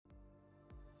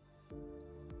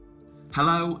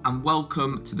Hello and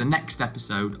welcome to the next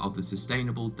episode of the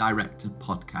Sustainable Director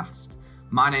podcast.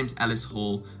 My name's Ellis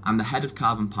Hall, I'm the Head of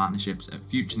Carbon Partnerships at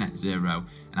Future Net Zero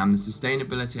and I'm the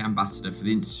Sustainability Ambassador for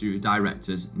the Institute of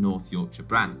Directors North Yorkshire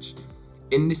branch.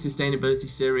 In this sustainability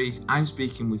series, I'm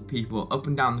speaking with people up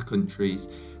and down the countries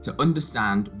to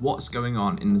understand what's going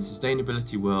on in the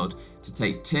sustainability world, to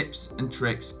take tips and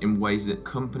tricks in ways that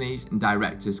companies and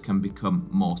directors can become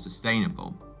more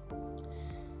sustainable.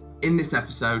 In this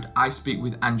episode, I speak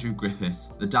with Andrew Griffiths,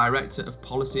 the Director of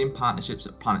Policy and Partnerships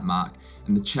at Planetmark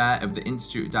and the Chair of the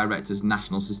Institute of Directors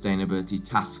National Sustainability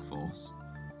Taskforce.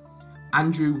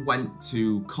 Andrew went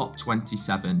to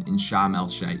COP27 in Sharm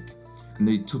el-Sheikh and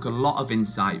they took a lot of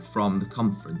insight from the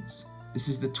conference. This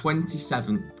is the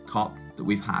 27th COP that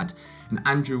we've had, and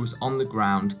Andrew was on the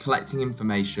ground collecting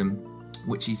information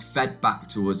which he's fed back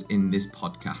to us in this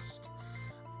podcast.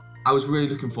 I was really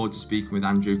looking forward to speaking with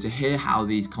Andrew to hear how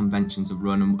these conventions are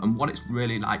run and what it's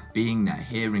really like being there,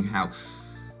 hearing how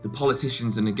the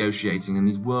politicians are negotiating and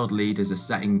these world leaders are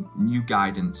setting new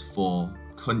guidance for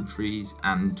countries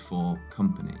and for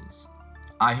companies.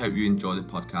 I hope you enjoy the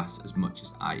podcast as much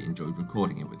as I enjoyed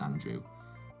recording it with Andrew.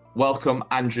 Welcome,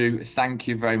 Andrew. Thank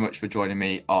you very much for joining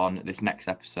me on this next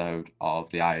episode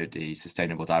of the IOD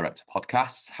Sustainable Director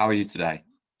podcast. How are you today?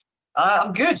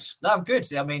 I'm good. No, I'm good.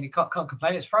 I mean, you can't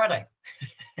complain. It's Friday.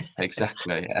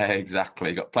 Exactly.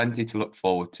 Got plenty to look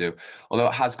forward to. Although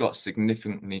it has got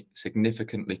significantly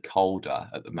colder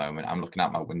at the moment. I'm looking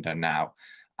out my window now,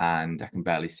 and I can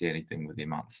barely see anything with the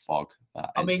amount of fog.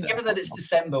 Given that it's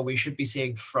December, we should be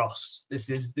seeing frost. This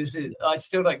is. I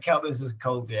still don't count this as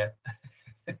cold yet.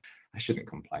 I shouldn't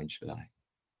complain, should I?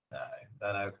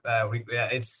 No.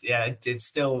 It's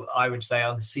still, I would say,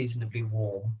 unseasonably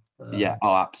warm. Yeah,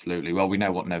 absolutely. Well, we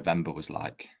know what November was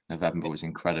like. November was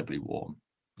incredibly warm.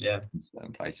 Yeah, in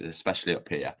certain places, especially up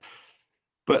here.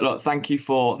 But look, thank you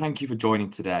for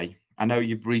joining today. I know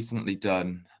you've recently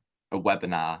done a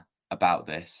webinar about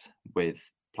this with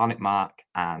Planetmark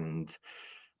and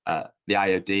the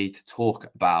IOD to talk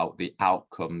about the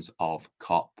outcomes of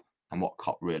COP and what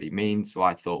COP really means. So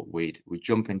I thought we'd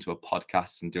jump into a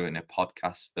podcast and doing a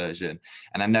podcast version.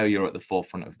 And I know you're at the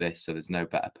forefront of this, so there's no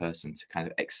better person to kind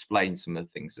of explain some of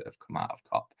the things that have come out of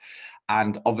COP.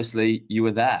 And obviously you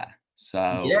were there.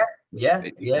 So yeah.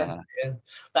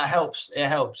 That helps. It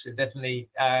helps. It definitely,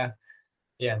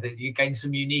 you gain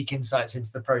some unique insights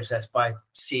into the process by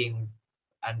seeing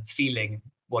and feeling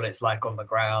what it's like on the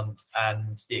ground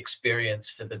and the experience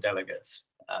for the delegates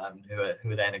who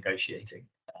are there negotiating.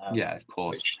 Yeah, of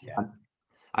course.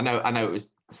 I know it was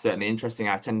certainly interesting.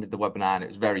 I attended the webinar and it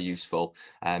was very useful.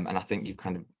 And I think you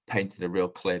kind of painted a real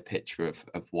clear picture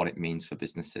of what it means for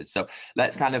businesses. So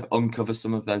let's kind of uncover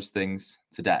some of those things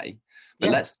today. But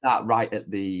let's start right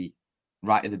at the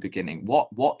beginning.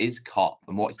 What is COP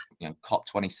and what is COP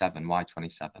 27? Why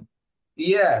 27?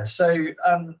 Yeah, so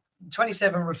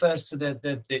 27 refers to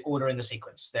the order in the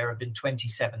sequence. There have been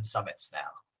 27 summits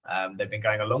now. They've been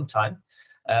going a long time.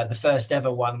 The first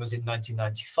ever one was in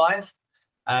 1995.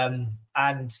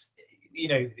 And,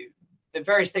 the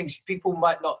various things, people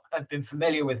might not have been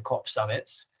familiar with COP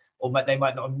summits, or they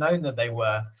might not have known that they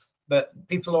were, but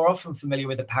people are often familiar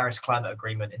with the Paris Climate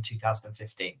Agreement in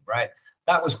 2015, right?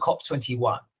 That was COP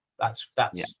 21. That's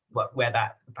where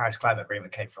the Paris Climate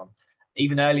Agreement came from.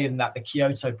 Even earlier than that, the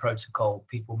Kyoto Protocol,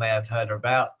 people may have heard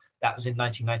about, that was in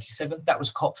 1997. That was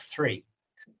COP 3.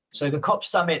 So the COP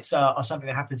summits are something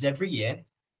that happens every year.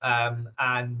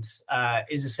 And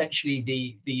is essentially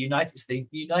the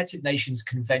United Nations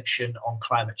Convention on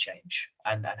Climate Change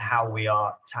and how we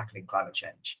are tackling climate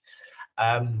change.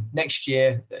 Next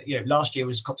year, last year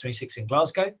was COP26 in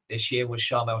Glasgow. This year was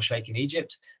Sharm el-Sheikh in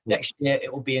Egypt. Next year,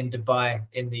 it will be in Dubai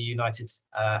in the United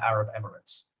Arab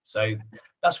Emirates. So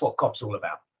that's what COP's all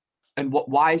about. And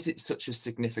why is it such a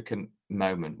significant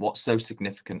moment? What's so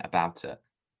significant about it?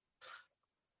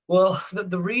 Well,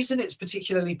 the reason it's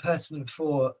particularly pertinent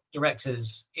for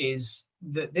directors is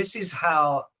that this is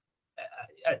how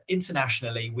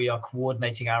internationally we are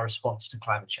coordinating our response to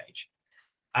climate change.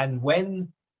 And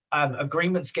when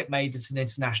agreements get made at an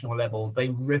international level, they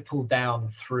ripple down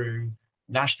through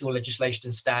national legislation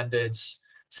and standards,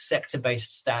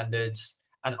 sector-based standards,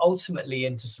 and ultimately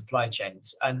into supply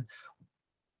chains. And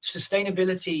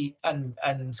sustainability and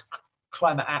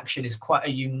climate action is quite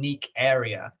a unique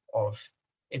area of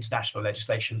international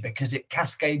legislation because it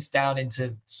cascades down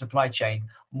into supply chain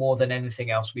more than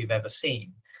anything else we've ever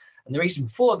seen. And the reason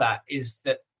for that is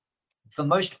that for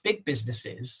most big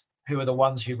businesses, who are the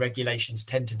ones who regulations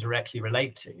tend to directly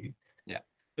relate to,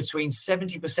 between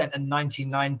 70% and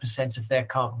 99% of their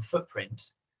carbon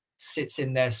footprint sits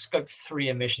in their scope 3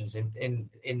 emissions in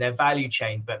their value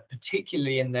chain, but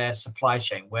particularly in their supply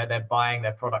chain where they're buying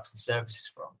their products and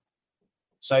services from.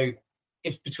 So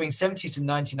if between 70 to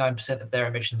 99% of their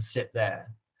emissions sit there,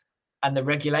 and the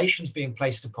regulations being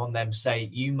placed upon them say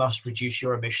you must reduce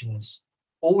your emissions,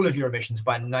 all of your emissions,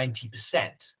 by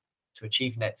 90% to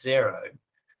achieve net zero,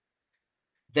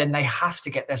 then they have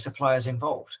to get their suppliers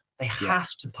involved. They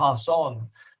have to pass on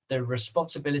the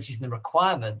responsibilities and the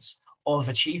requirements of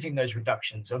achieving those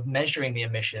reductions, of measuring the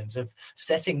emissions, of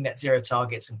setting net zero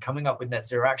targets and coming up with net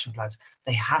zero action plans.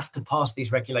 They have to pass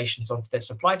these regulations onto their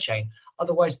supply chain.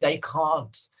 Otherwise, they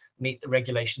can't meet the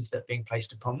regulations that are being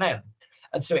placed upon them.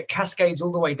 And so it cascades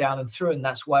all the way down and through. And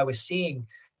that's why we're seeing,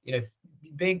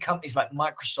 big companies like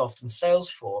Microsoft and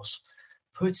Salesforce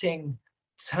putting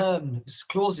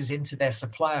clauses into their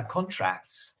supplier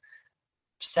contracts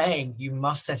saying you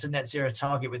must set a net zero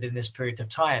target within this period of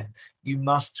time. You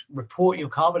must report your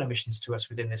carbon emissions to us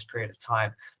within this period of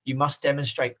time. You must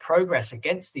demonstrate progress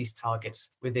against these targets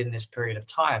within this period of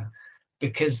time,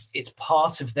 because it's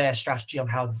part of their strategy on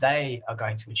how they are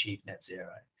going to achieve net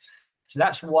zero. So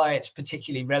that's why it's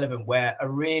particularly relevant where a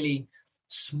really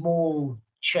small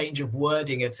change of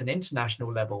wording at an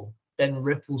international level then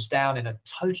ripples down in a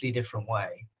totally different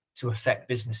way to affect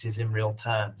businesses in real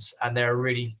terms. And there are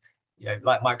really,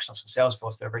 like Microsoft and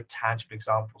Salesforce, there are very tangible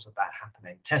examples of that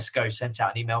happening. Tesco sent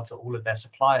out an email to all of their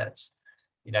suppliers.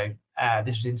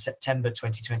 This was in September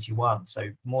 2021, so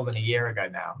more than a year ago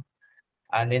now.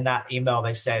 And in that email,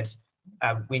 they said,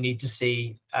 we need to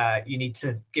see, you need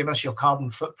to give us your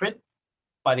carbon footprint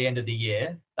by the end of the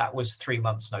year. That was 3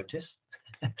 months' notice.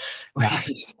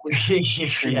 Nice.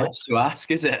 Too much to ask,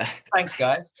 is it? Thanks,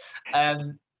 guys.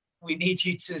 We need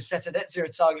you to set a net zero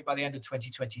target by the end of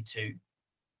 2022.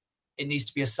 It needs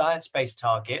to be a science-based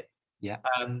target.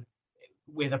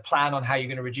 With a plan on how you're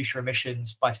going to reduce your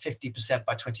emissions by 50%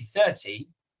 by 2030.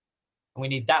 And we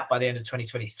need that by the end of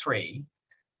 2023.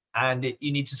 And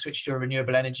you need to switch to a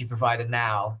renewable energy provider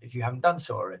now if you haven't done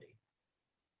so already.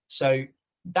 So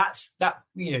that's that.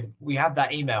 We have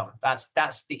that email.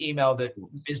 That's the email that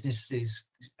businesses,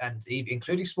 and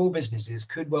including small businesses,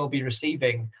 could well be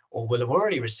receiving or will have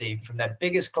already received from their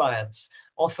biggest clients.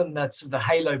 Often that's the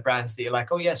halo brands that you're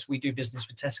like, oh yes, we do business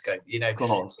with Tesco. Of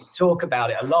course. Talk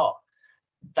about it a lot.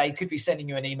 They could be sending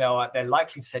you an email. They're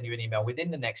likely to send you an email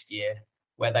within the next year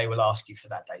where they will ask you for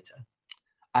that data.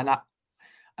 And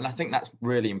I think that's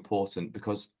really important,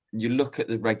 because you look at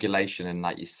the regulation and,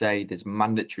 like you say, there's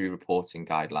mandatory reporting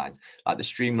guidelines. Like the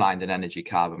streamlined and energy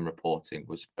carbon reporting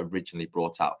was originally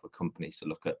brought out for companies to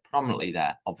look at prominently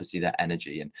their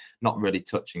energy and not really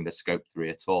touching the scope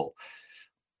 3 at all.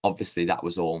 Obviously, that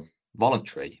was all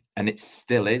voluntary, and it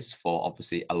still is for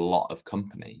obviously a lot of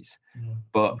companies.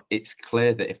 But it's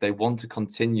clear that if they want to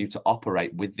continue to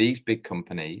operate with these big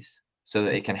companies so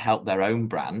that it can help their own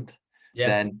brand,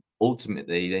 then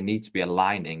ultimately they need to be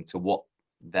aligning to what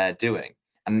they're doing.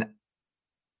 And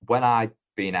when I've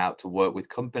been out to work with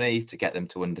companies to get them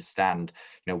to understand,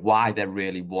 why they're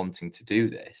really wanting to do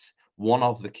this, one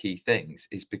of the key things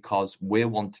is because we're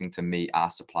wanting to meet our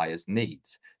suppliers'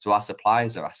 needs. So our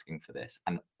suppliers are asking for this,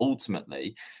 and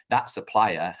ultimately that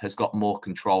supplier has got more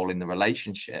control in the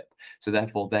relationship. So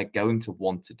therefore they're going to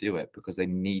want to do it because they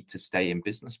need to stay in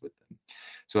business with them.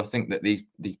 So I think that these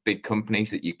big companies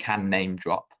that you can name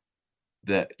drop,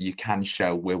 that you can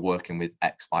show we're working with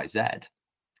XYZ,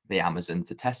 the Amazons,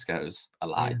 the Tesco's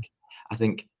alike, I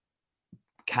think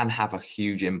can have a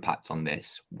huge impact on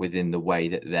this within the way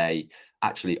that they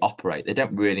actually operate. They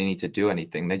don't really need to do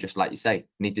anything. They just, like you say,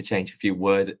 need to change a few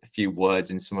words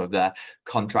in some of their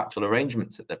contractual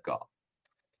arrangements that they've got.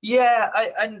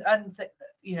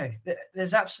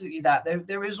 There's absolutely that.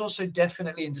 There is also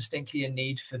definitely and distinctly a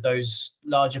need for those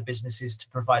larger businesses to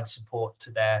provide support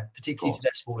to particularly to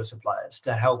their smaller suppliers,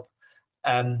 to help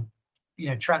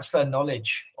transfer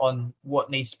knowledge on what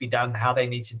needs to be done, how they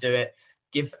need to do it,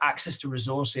 give access to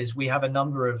resources. We have a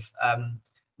number of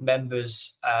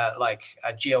members like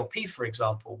GLP, for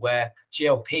example, where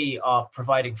GLP are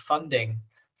providing funding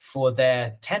for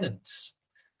their tenants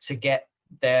to get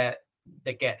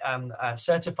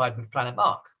certified with Planet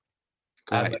Mark,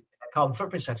 carbon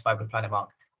footprint certified with Planet Mark.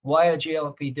 Why are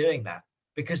GLP doing that?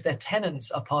 Because their tenants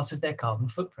are part of their carbon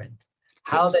footprint.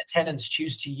 How their tenants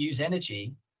choose to use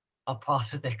energy are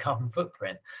part of their carbon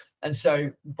footprint. And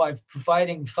so by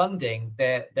providing funding,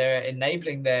 they're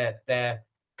enabling their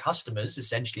customers,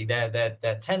 essentially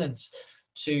their tenants,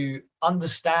 to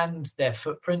understand their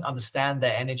footprint, understand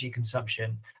their energy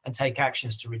consumption, and take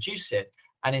actions to reduce it.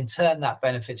 And in turn, that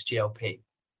benefits GLP.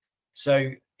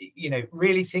 So,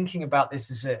 really thinking about this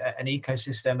as an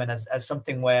ecosystem and as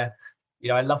something where,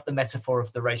 I love the metaphor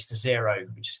of the race to zero,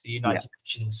 which is the United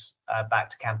Nations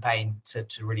backed campaign to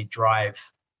really drive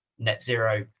net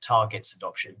zero targets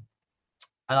adoption.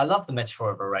 And I love the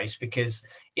metaphor of a race because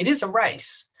it is a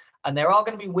race, and there are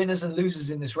going to be winners and losers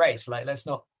in this race. Like, let's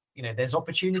not, there's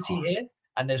opportunity here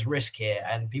and there's risk here,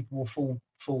 and people will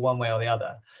fall one way or the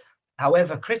other.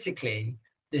 However, critically,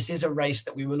 this is a race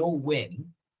that we will all win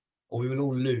or we will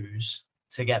all lose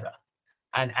together.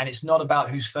 And it's not about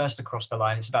who's first across the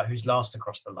line, it's about who's last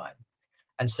across the line.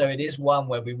 And so it is one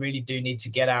where we really do need to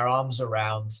get our arms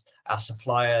around our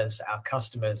suppliers, our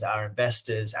customers, our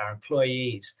investors, our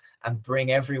employees, and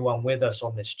bring everyone with us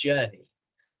on this journey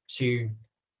to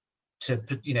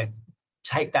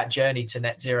take that journey to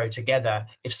net zero together.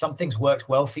 If something's worked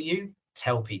well for you,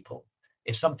 tell people.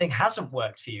 If something hasn't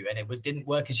worked for you and it didn't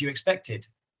work as you expected,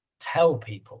 tell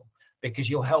people, because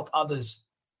you'll help others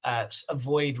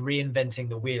avoid reinventing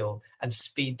the wheel and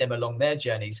speed them along their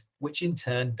journeys, which in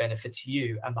turn benefits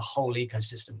you and the whole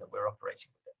ecosystem that we're operating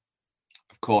within.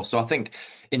 Of course. So I think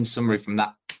in summary from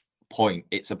that point,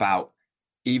 it's about,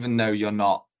 even though you're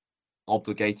not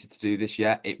obligated to do this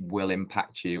yet, it will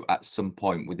impact you at some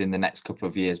point within the next couple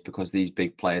of years, because these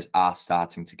big players are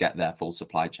starting to get their full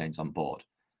supply chains on board.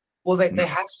 Well, they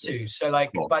have to. So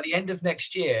like by the end of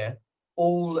next year,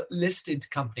 all listed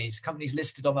companies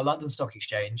listed on the London Stock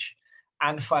Exchange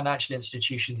and financial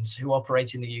institutions who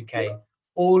operate in the UK,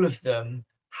 all of them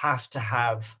have to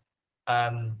have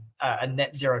a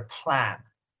net zero plan.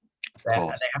 They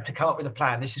have to come up with a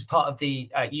plan. This is part of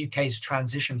the UK's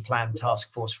transition plan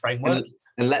Taskforce framework.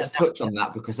 And let's touch on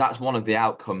that, because that's one of the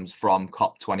outcomes from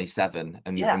COP27.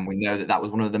 And we know that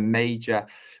was one of the major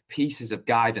pieces of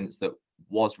guidance that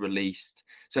was released.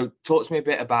 So talk to me a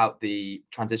bit about the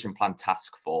transition plan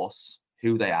Taskforce,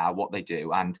 who they are, what they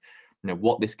do, and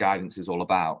what this guidance is all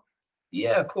about.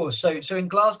 Yeah, of course. So in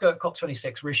Glasgow at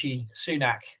COP26, Rishi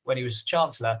Sunak, when he was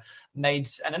Chancellor, made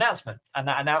an announcement. And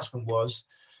that announcement was,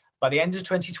 by the end of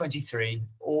 2023,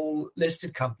 all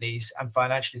listed companies and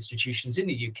financial institutions in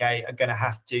the UK are going to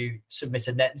have to submit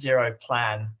a net zero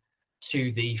plan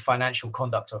to the Financial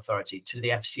Conduct Authority, to the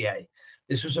FCA.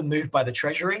 This was a move by the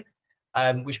Treasury,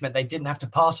 which meant they didn't have to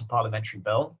pass a parliamentary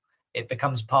bill. It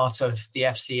becomes part of the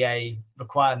FCA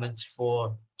requirements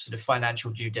for sort of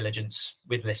financial due diligence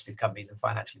with listed companies and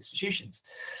financial institutions.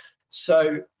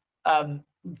 So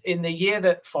in the year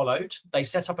that followed, they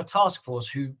set up a task force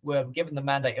who were given the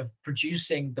mandate of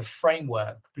producing the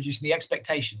framework, producing the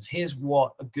expectations. Here's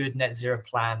what a good net zero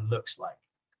plan looks like.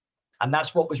 And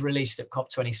that's what was released at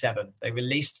COP27. They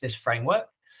released this framework,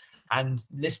 and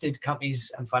listed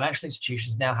companies and financial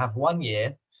institutions now have 1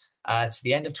 year to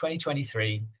the end of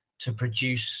 2023 to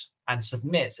produce and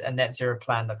submit a net zero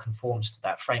plan that conforms to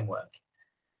that framework.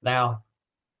 Now,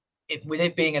 with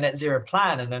it being a net zero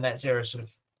plan and a net zero sort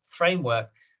of framework,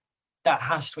 that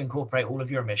has to incorporate all of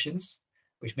your emissions,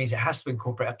 which means it has to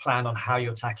incorporate a plan on how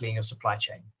you're tackling your supply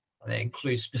chain. And it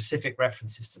includes specific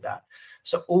references to that.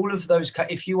 So all of those,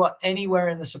 if you are anywhere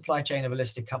in the supply chain of a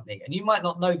listed company, and you might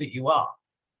not know that you are,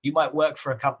 you might work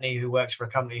for a company who works for a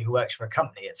company who works for a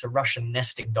company. It's a Russian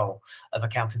nesting doll of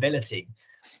accountability.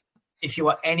 If you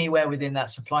are anywhere within that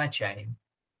supply chain,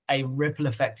 a ripple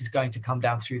effect is going to come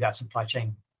down through that supply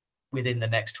chain within the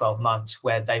next 12 months,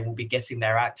 where they will be getting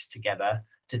their act together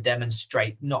to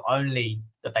demonstrate not only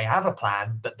that they have a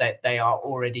plan, but that they are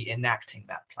already enacting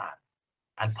that plan.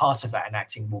 And part of that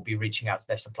enacting will be reaching out to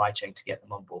their supply chain to get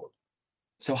them on board.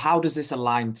 So how does this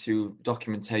align to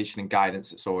documentation and guidance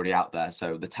that's already out there?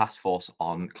 So the Task Force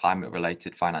on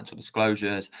Climate-Related Financial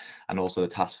Disclosures, and also the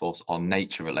Task Force on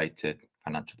Nature-Related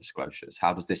Financial Disclosures.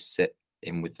 How does this sit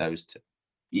in with those two?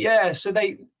 Yeah, so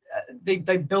they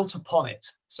built upon it.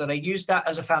 So they used that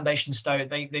as a foundation stone.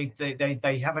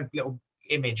 They have a little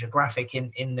image, a graphic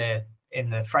in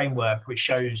the framework, which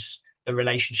shows the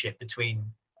relationship between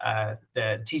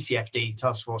the TCFD,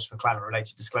 Task Force for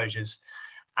Climate-Related Disclosures,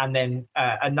 and then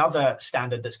another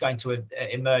standard that's going to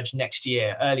emerge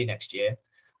early next year,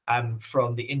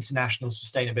 from the International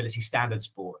Sustainability Standards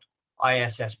Board,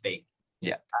 ISSB.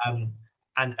 Yeah.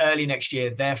 And early next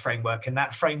year, their framework, and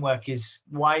that framework is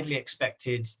widely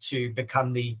expected to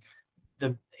become the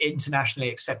internationally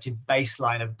accepted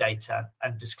baseline of data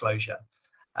and disclosure.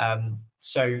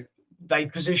 So they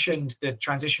positioned the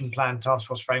Transition Plan Task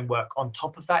Force framework on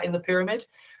top of that in the pyramid,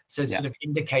 to sort of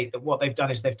indicate that what they've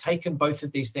done is they've taken both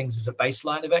of these things as a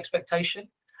baseline of expectation,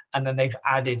 and then they've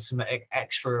added some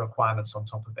extra requirements on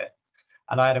top of it.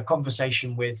 And I had a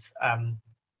conversation with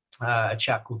a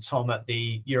chap called Tom at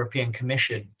the European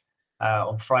Commission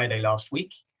on Friday last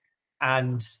week,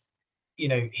 and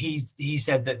he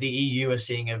said that the EU are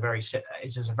seeing a very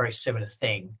similar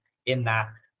thing, in that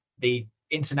the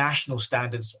international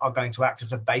standards are going to act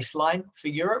as a baseline for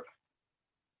Europe,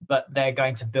 but they're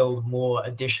going to build more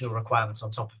additional requirements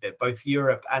on top of it. Both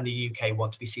Europe and the UK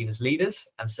want to be seen as leaders,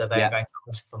 and so they're going to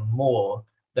ask for more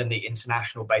than the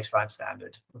international baseline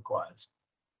standard requires.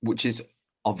 Which is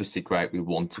obviously great. We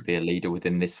want to be a leader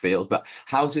within this field, but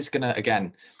how's this going to,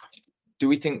 again, do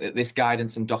we think that this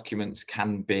guidance and documents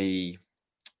can be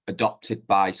adopted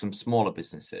by some smaller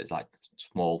businesses, like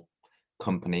small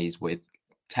companies with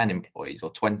 10 employees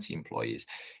or 20 employees?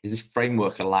 Is this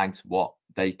framework aligned to what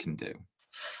they can do?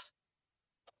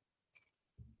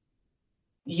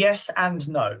 Yes and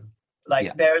no.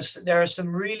 There are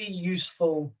some really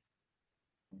useful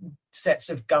sets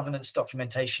of governance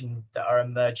documentation that are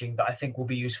emerging that I think will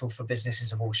be useful for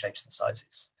businesses of all shapes and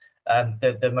sizes.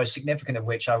 The most significant of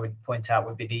which I would point out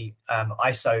would be the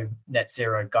ISO net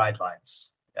zero guidelines,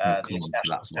 the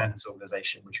International Standards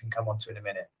Organization, which we can come on to in a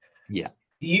minute. Yeah.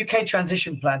 The UK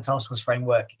Transition Plan Taskforce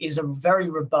framework is a very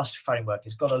robust framework.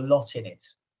 It's got a lot in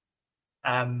it.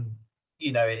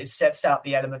 It sets out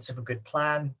the elements of a good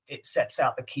plan. It sets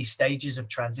out the key stages of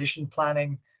transition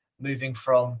planning, moving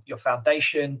from your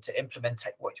foundation to implement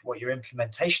what your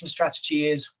implementation strategy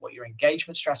is, what your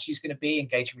engagement strategy is going to be,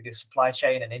 engaging with your supply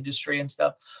chain and industry and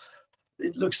stuff.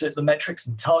 It looks at the metrics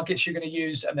and targets you're going to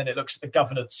use, and then it looks at the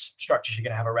governance structures you're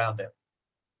going to have around it.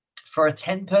 For a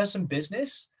 10-person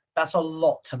business, that's a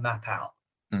lot to map out.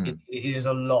 It is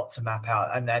a lot to map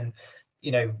out. And then,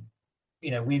 there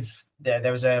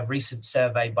was a recent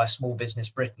survey by Small Business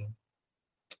Britain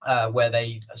where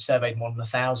they surveyed more than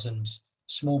 1,000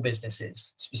 small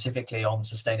businesses specifically on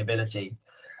sustainability.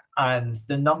 And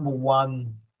the number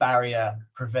one barrier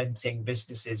preventing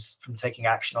businesses from taking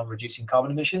action on reducing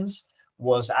carbon emissions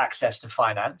was access to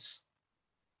finance.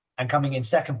 And coming in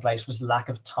second place was lack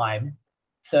of time.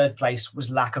 Third place was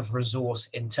lack of resource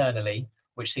internally,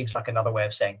 which seems like another way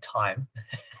of saying time.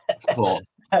 Cool.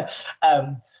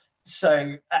 And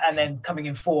then coming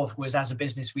in fourth was, as a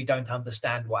business, we don't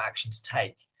understand what action to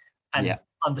take. And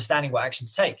understanding what action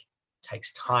to take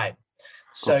takes time.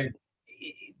 So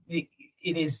it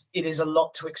is a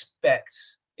lot to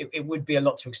expect. It would be a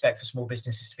lot to expect for small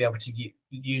businesses to be able to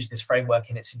use this framework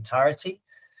in its entirety.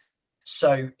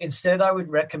 So instead, I would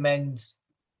recommend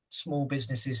small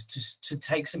businesses to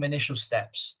take some initial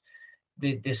steps.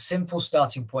 The simple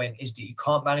starting point is that you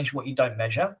can't manage what you don't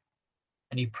measure,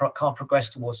 and you can't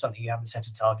progress towards something you haven't set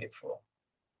a target for.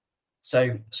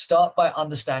 So start by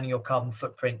understanding your carbon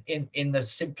footprint in the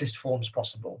simplest forms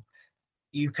possible.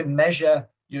 You can measure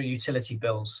your utility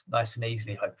bills nice and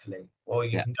easily, hopefully, or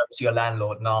you can go to your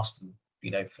landlord and ask them,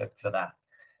 for that.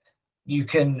 You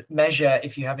can measure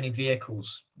if you have any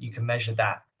vehicles. You can measure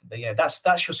that.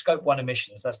 That's your scope 1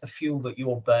 emissions. That's the fuel that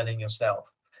you're burning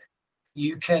yourself.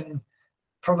 You can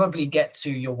probably get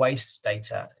to your waste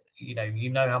data. You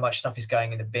know how much stuff is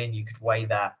going in the bin. You could weigh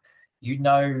that.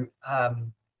 Your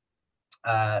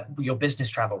business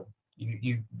travel.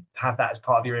 You have that as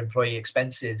part of your employee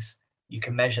expenses. You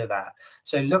can measure that.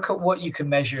 So look at what you can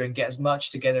measure and get as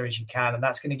much together as you can, and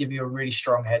that's going to give you a really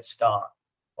strong head start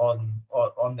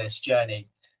on this journey.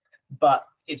 But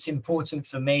it's important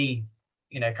for me,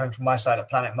 coming from my side at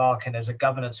Planet Mark and as a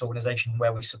governance organization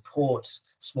where we support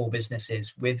small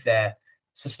businesses with their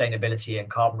sustainability and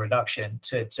carbon reduction,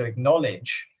 to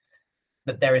acknowledge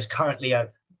that there is currently a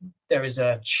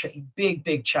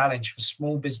big challenge for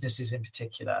small businesses in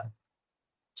particular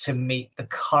to meet the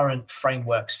current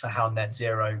frameworks for how net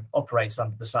zero operates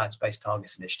under the Science Based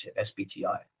Targets Initiative,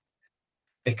 SBTI.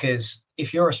 Because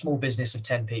if you're a small business of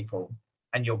 10 people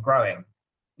and you're growing,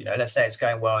 let's say it's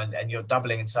going well and you're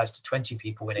doubling in size to 20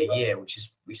 people in a year, which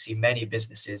is we see many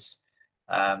businesses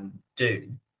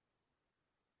do.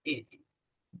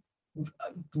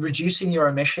 Reducing your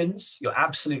emissions, your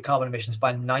absolute carbon emissions,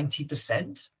 by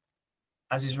 90%,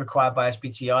 as is required by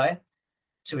SBTI,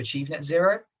 to achieve net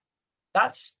zero,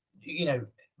 that's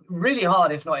really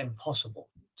hard, if not impossible,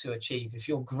 to achieve if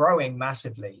you're growing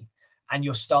massively and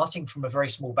you're starting from a very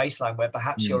small baseline where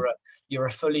perhaps you're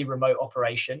a fully remote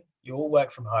operation. You all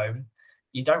work from home.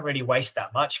 You don't really waste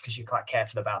that much because you're quite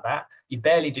careful about that. You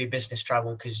barely do business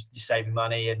travel because you're saving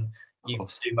money and you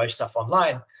do most stuff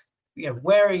online.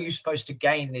 Where are you supposed to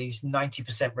gain these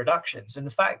 90% reductions? And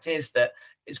the fact is that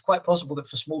it's quite possible that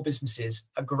for small businesses,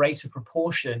 a greater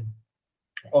proportion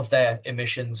of their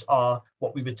emissions are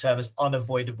what we would term as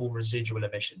unavoidable residual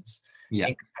emissions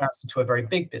in comparison to a very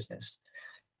big business.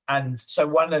 And so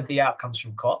one of the outcomes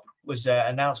from COP was an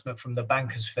announcement from the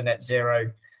Bankers for Net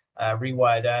Zero,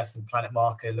 Rewired Earth and Planet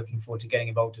Marker, looking forward to getting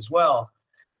involved as well,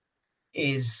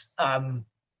 is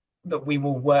that we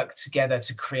will work together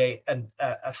to create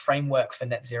a framework for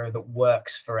net zero that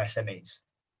works for SMEs.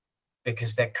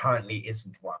 because there currently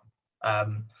isn't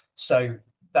one. So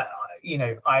that,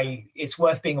 it's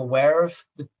worth being aware of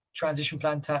the transition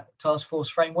plan task force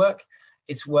framework.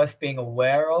 It's worth being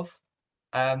aware of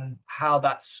how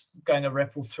that's going to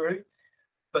ripple through.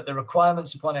 But the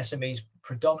requirements upon SMEs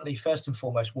predominantly, first and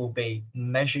foremost, will be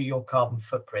measure your carbon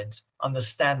footprint,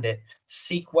 understand it,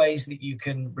 seek ways that you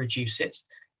can reduce it.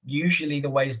 Usually the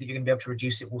ways that you're going to be able to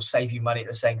reduce it will save you money at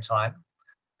the same time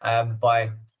by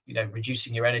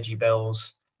reducing your energy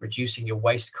bills, reducing your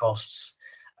waste costs,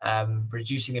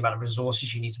 reducing the amount of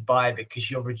resources you need to buy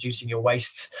because you're reducing your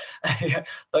waste.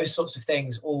 Those sorts of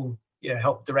things all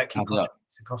help directly contribute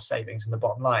to cost savings in the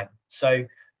bottom line. So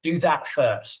do that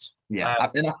first. Yeah,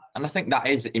 and I think that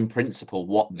is in principle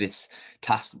what these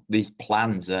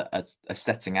plans are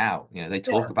setting out. They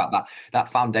talk about that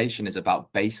foundation is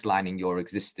about baselining your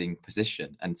existing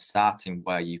position and starting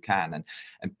where you can,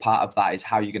 and part of that is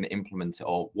how you're going to implement it,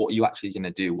 or what are you actually going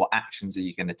to do, what actions are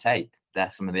you going to take. They're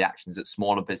some of the actions that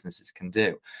smaller businesses can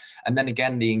do. And then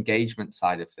again, the engagement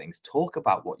side of things, talk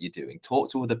about what you're doing, talk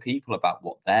to other people about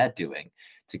what they're doing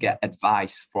to get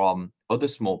advice from other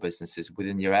small businesses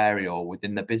within your area or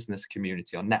within the business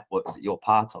community or networks that you're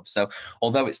part of. So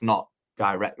although it's not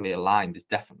directly aligned, there's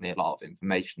definitely a lot of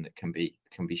information that can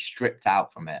be stripped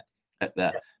out from it at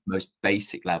the most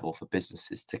basic level for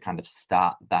businesses to kind of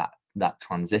start that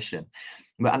transition.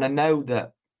 And I know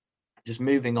that just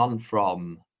moving on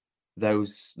from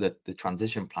the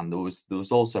transition plan, there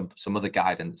was also some other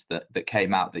guidance that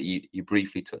came out that you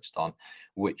briefly touched on,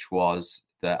 which was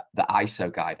the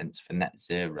ISO guidance for net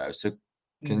zero. So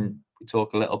can you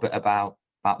talk a little bit about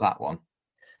that one?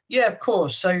 Yeah, of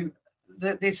course. So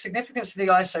the significance of the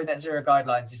ISO net zero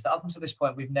guidelines is that up until this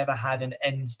point, we've never had an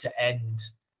end-to-end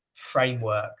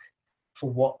framework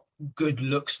for what good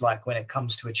looks like when it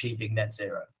comes to achieving net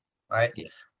zero, right? Yeah.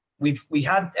 We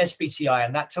had SBTI,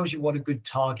 and that tells you what a good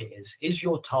target is. Is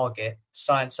your target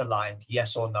science aligned,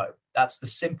 yes or no? That's the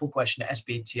simple question that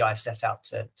SBTI set out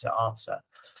to answer.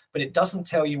 But it doesn't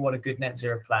tell you what a good net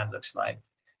zero plan looks like.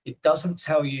 It doesn't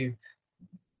tell you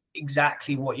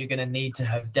exactly what you're going to need to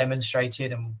have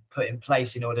demonstrated and put in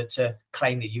place in order to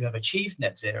claim that you have achieved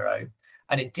net zero.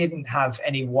 And it didn't have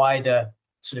any wider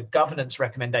sort of governance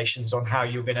recommendations on how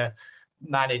you're going to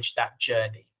manage that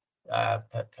journey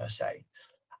per se.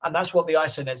 And that's what the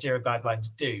ISO net zero guidelines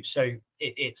do. So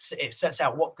it sets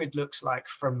out what good looks like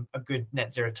from a good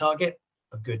net zero target,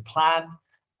 a good plan,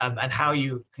 and how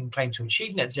you can claim to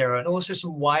achieve net zero, and also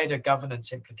some wider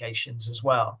governance implications as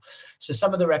well. So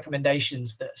some of the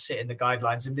recommendations that sit in the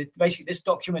guidelines, and basically this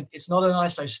document, it's not an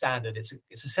ISO standard,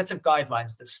 it's a set of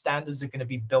guidelines that standards are going to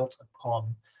be built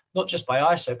upon, not just by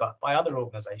ISO, but by other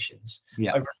organizations.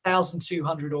 Yeah. Over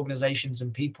 1,200 organizations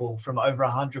and people from over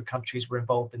 100 countries were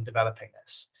involved in developing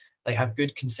this. They have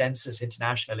good consensus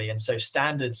internationally. And so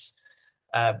standards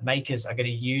makers are going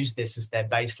to use this as their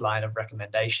baseline of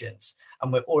recommendations.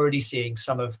 And we're already seeing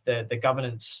some of the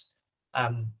governance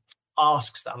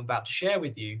asks that I'm about to share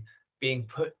with you being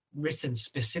written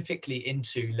specifically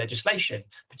into legislation,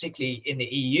 particularly in the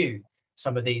EU.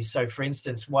 Some of these. So for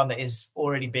instance, one that is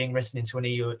already being written into an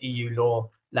EU law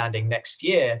landing next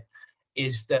year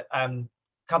is that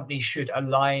companies should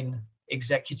align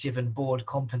executive and board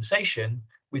compensation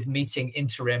with meeting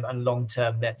interim and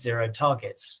long-term net zero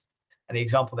targets. And the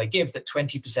example they give that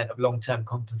 20% of long-term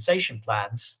compensation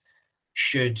plans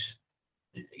should,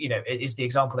 it is the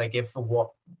example they give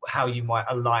for how you might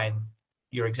align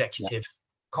your executive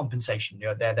compensation,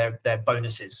 their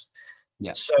bonuses.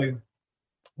 Yeah. So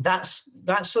that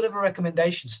sort of a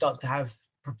recommendation starts to have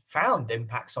profound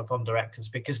impacts upon directors,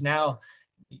 because now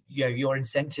your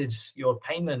incentives, your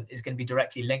payment is going to be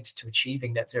directly linked to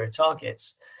achieving net zero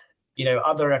targets.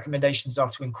 Other recommendations are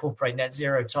to incorporate net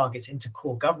zero targets into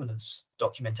core governance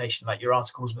documentation, like your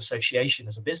articles of association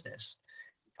as a business,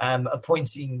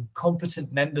 appointing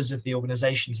competent members of the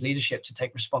organization's leadership to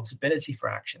take responsibility for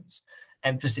actions,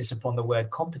 emphasis upon the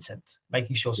word competent,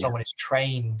 making sure someone is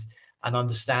trained and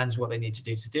understands what they need to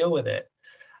do to deal with it.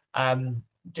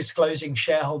 Disclosing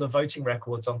shareholder voting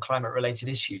records on climate-related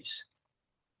issues.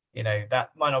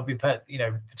 That might not be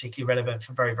particularly relevant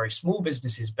for very, very small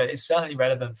businesses, but it's certainly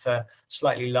relevant for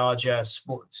slightly larger,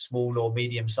 small or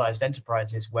medium-sized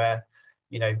enterprises where,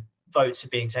 votes are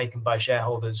being taken by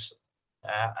shareholders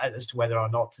as to whether or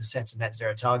not to set a net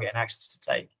zero target and actions to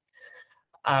take.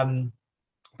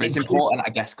 But it's important, I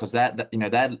guess, because they're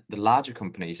the larger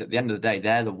companies. At the end of the day,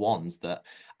 they're the ones that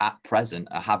at present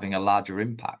are having a larger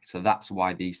impact. So that's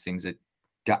why these things are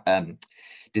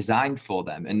designed for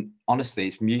them. And honestly,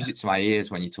 it's music to my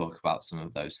ears when you talk about some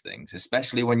of those things,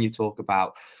 especially when you talk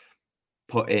about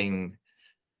putting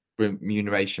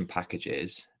remuneration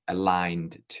packages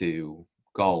aligned to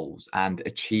goals and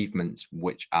achievements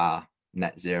which are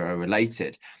net zero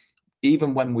related.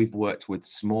 Even when we've worked with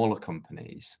smaller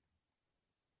companies,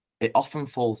 it often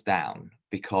falls down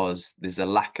because there's a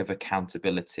lack of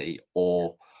accountability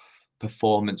or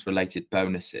performance related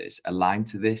bonuses aligned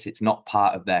to this. It's not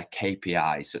part of their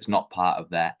KPI, so it's not part of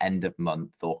their end of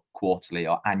month or quarterly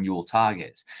or annual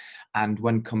targets. And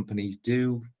when companies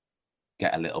do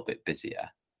get a little bit busier,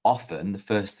 often the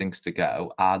first things to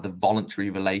go are the voluntary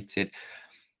related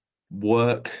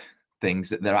work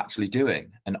things that they're actually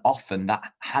doing. And often that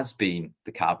has been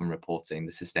the carbon reporting,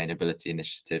 the sustainability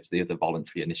initiatives, the other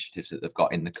voluntary initiatives that they've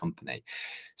got in the company.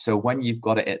 So when you've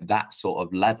got it at that sort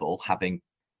of level, having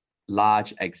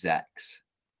large execs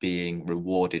being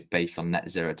rewarded based on net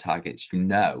zero targets, you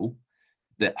know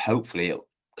that hopefully it'll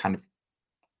kind of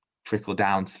trickle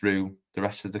down through the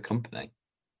rest of the company.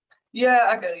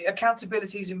 Yeah,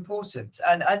 accountability is important,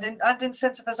 and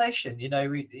incentivization. You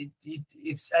know,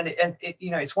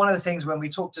 it's one of the things when we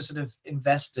talk to sort of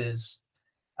investors,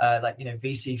 like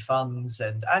VC funds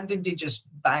and indeed just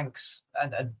banks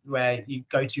and where you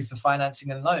go to for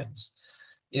financing and loans.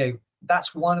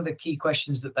 That's one of the key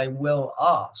questions that they will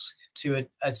ask to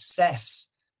assess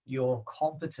your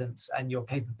competence and your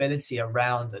capability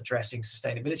around addressing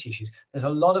sustainability issues. There's a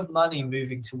lot of money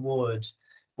moving toward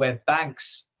where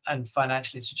banks and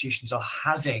financial institutions are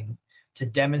having to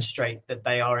demonstrate that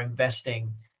they are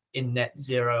investing in net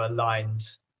zero aligned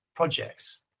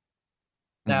projects.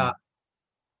 Now,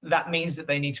 that means that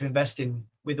they need to invest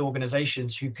with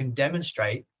organizations who can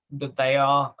demonstrate that they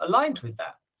are aligned with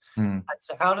that. And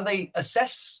so how do they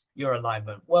assess your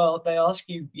alignment? Well, they'll ask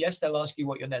you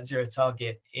what your net zero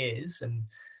target is and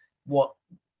what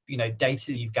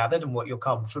data you've gathered and what your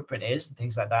carbon footprint is and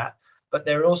things like that. But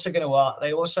they're also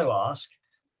they also ask,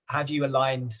 have you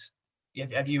aligned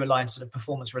sort of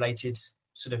performance related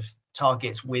sort of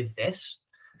targets with this?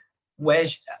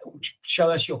 Show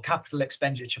us your capital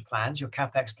expenditure plans, your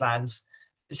CapEx plans.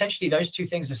 Essentially, those two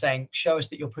things are saying, show us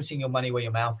that you're putting your money where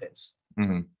your mouth is.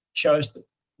 Show us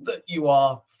that you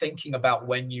are thinking about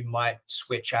when you might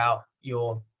switch out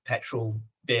your petrol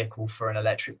vehicle for an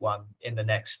electric one in the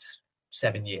next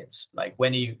 7 years. Like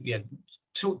when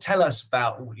tell us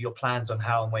about your plans on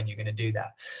how and when you're going to do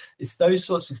that. It's those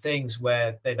sorts of things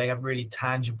where they have really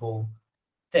tangible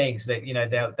things that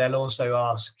they'll also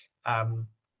ask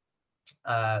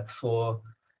for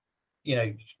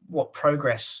what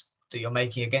progress that you're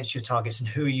making against your targets and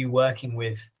who are you working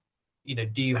with.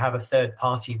 Do you have a third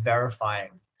party verifying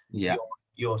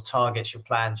your targets, your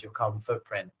plans, your carbon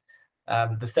footprint?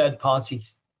 The third party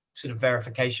sort of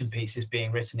verification piece is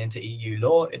being written into EU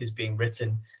law. It is being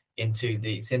written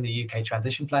it's in the UK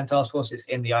Transition Plan Taskforce. It's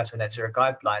in the ISO Net Zero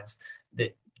guidelines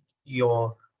that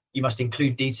you must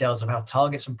include details of how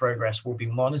targets and progress will be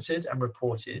monitored and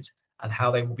reported and how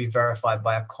they will be verified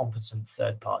by a competent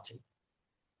third party.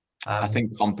 I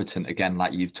think competent, again,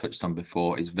 like you've touched on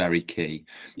before, is very key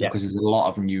because there's a lot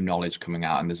of new knowledge coming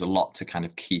out and there's a lot to kind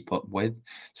of keep up with.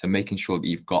 So making sure that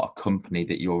you've got a company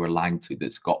that you're aligned to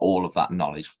that's got all of that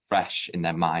knowledge fresh in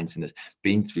their minds and has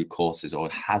been through courses or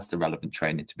has the relevant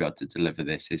training to be able to deliver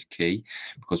this is key,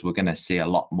 because we're going to see a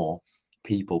lot more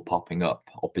people popping up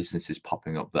or businesses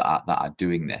popping up that are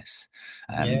doing this.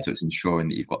 So it's ensuring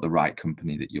that you've got the right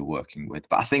company that you're working with.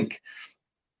 But I think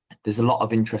there's a lot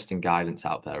of interesting guidance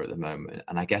out there at the moment,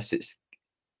 and I guess it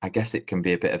can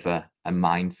be a bit of a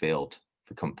minefield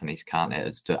for companies, can't it,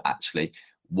 as to actually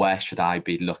where should I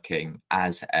be looking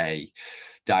as a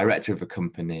director of a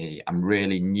company? I'm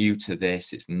really new to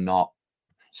this. It's not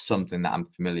something that I'm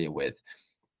familiar with.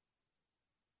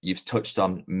 You've touched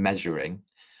on measuring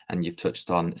and you've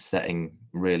touched on setting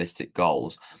realistic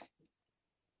goals.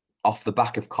 Off the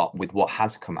back of COP, with what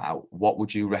has come out, what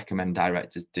would you recommend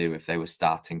directors do if they were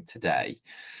starting today,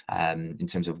 in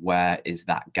terms of where is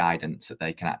that guidance that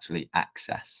they can actually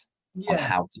access on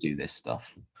how to do this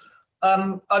stuff?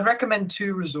 I'd recommend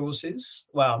 2 resources.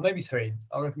 Well, maybe 3.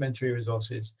 I'll recommend 3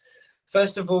 resources.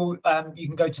 First of all, you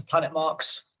can go to Planet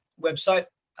Mark's website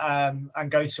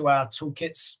and go to our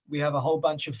toolkits. We have a whole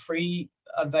bunch of free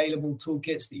available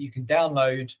toolkits that you can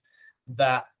download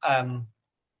that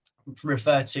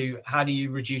refer to how do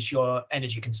you reduce your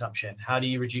energy consumption, how do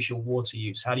you reduce your water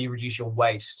use, how do you reduce your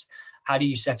waste, how do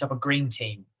you set up a green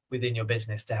team within your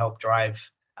business to help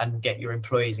drive and get your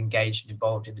employees engaged and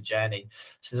involved in the journey.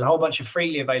 So there's a whole bunch of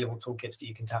freely available toolkits that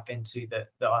you can tap into that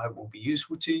I hope will be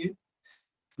useful to you.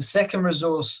 The second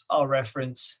resource I'll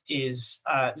reference is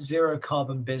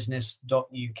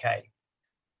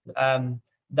zerocarbonbusiness.uk.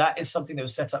 That is something that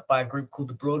was set up by a group called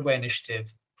the Broadway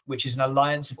Initiative, which is an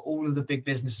alliance of all of the big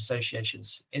business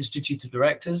associations. Institute of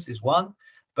Directors is one.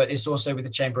 but it's also with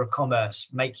the Chamber of Commerce,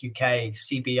 Make UK,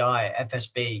 CBI,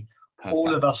 FSB. Perfect.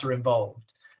 All of us are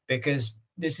involved, because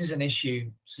this is an issue.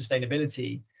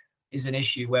 Sustainability is an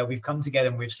issue where we've come together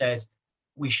and we've said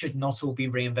we should not all be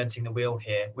reinventing the wheel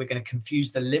here. We're going to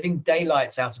confuse the living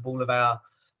daylights out of all of our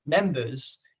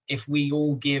members if we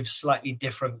all give slightly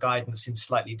different guidance in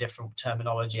slightly different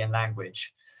terminology and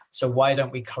language. So why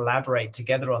don't we collaborate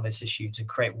together on this issue to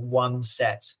create one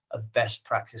set of best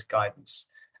practice guidance?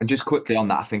 And just quickly on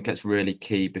that, I think that's really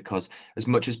key, because as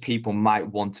much as people might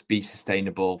want to be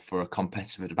sustainable for a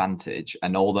competitive advantage,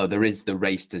 and although there is the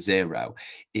race to zero,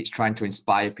 it's trying to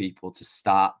inspire people to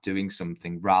start doing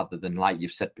something rather than, like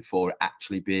you've said before,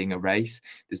 actually being a race.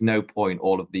 There's no point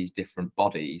all of these different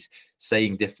bodies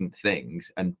saying different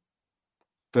things and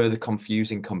further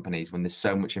confusing companies when there's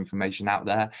so much information out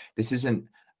there. This isn't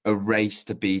a race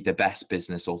to be the best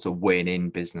business or to win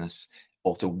in business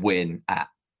or to win at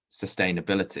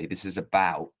sustainability. This is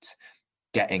about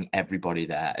getting everybody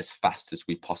there as fast as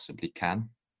we possibly can.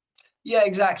 Yeah,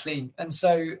 exactly. And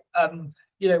so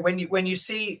when you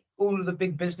see all of the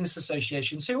big business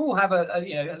associations who all have a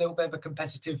little bit of a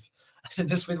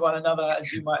competitiveness with one another,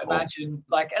 as you might imagine,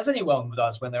 like as anyone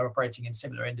does when they're operating in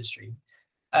similar industry,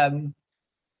 when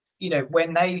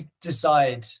they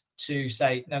decide to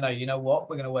say, no, you know what,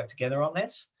 we're going to work together on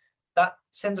this, that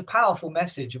sends a powerful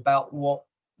message about what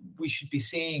we should be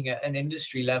seeing at an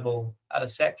industry level, at a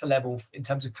sector level, in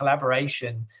terms of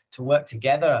collaboration to work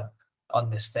together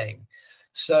on this thing.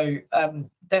 So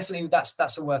definitely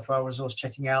that's a worthwhile resource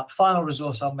checking out. Final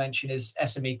resource I'll mention is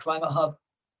SME Climate Hub,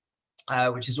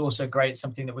 which is also great,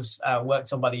 something that was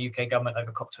worked on by the UK government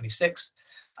over COP26.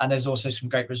 And there's also some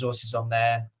great resources on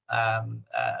there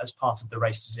as part of the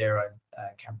Race to Zero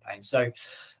campaign. So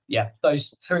yeah,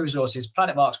 those 3 resources: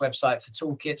 Planet Mark's website for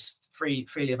toolkits,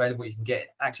 freely available, you can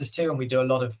get access to, and we do a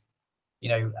lot of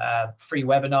free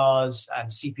webinars and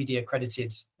CPD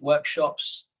accredited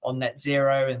workshops on net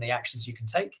zero and the actions you can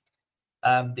take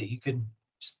that you can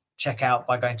check out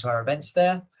by going to our events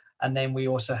there. And then we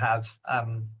also have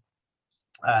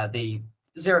the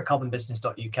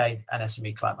zerocarbonbusiness.uk and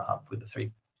SME Climate Hub with the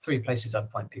three places I'd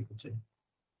point people to.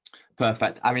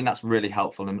 Perfect. I mean, that's really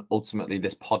helpful. And ultimately,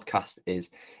 this podcast is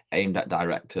aimed at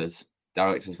directors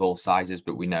of all sizes,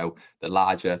 but we know the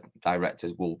larger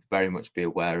directors will very much be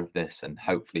aware of this, and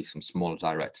hopefully some smaller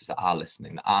directors that are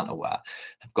listening that aren't aware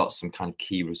have got some kind of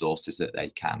key resources that they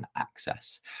can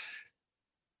access.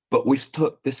 But we've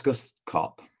discussed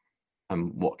COP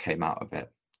and what came out of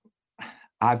it.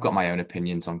 I've got my own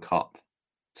opinions on COP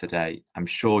today. I'm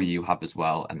sure you have as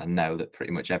well, and I know that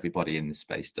pretty much everybody in this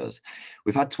space does.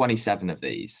 We've had 27 of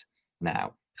these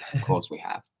now, of course we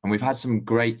have, and we've had some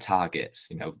great targets.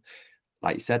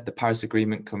 Like you said, the Paris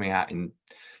Agreement coming out in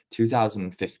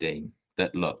 2015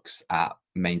 that looks at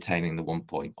maintaining the 1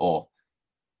 point or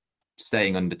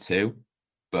staying under 2,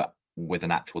 but with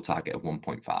an actual target of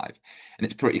 1.5. And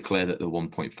it's pretty clear that the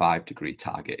 1.5 degree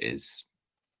target is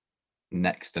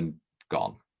next and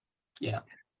gone. Yeah.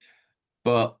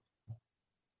 But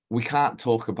we can't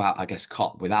talk about, I guess,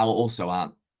 COP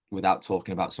without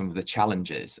talking about some of the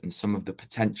challenges and some of the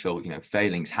potential,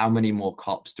 failings. How many more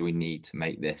COPs do we need to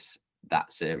make this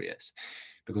that serious?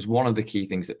 Because one of the key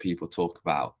things that people talk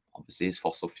about, obviously, is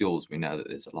fossil fuels. We know that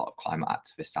there's a lot of climate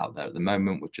activists out there at the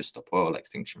moment with Just Stop Oil,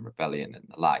 Extinction Rebellion and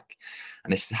the like.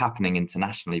 And this is happening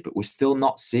internationally, but we're still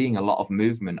not seeing a lot of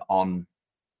movement on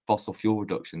fossil fuel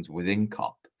reductions within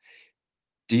COP.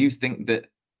 Do you think that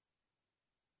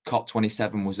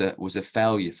COP27 was a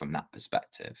failure from that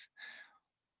perspective?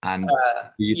 And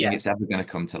do you think it's ever going to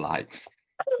come to light?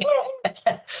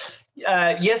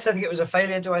 Yes, I think it was a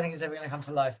failure. Do I think it's ever going to come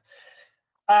to life?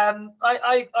 I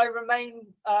remain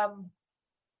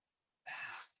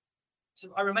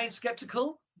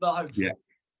skeptical, but hopeful. Yeah.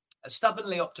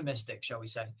 Stubbornly optimistic, shall we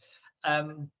say.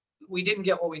 We didn't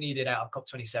get what we needed out of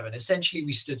COP27. Essentially,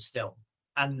 we stood still.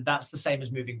 And that's the same as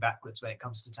moving backwards when it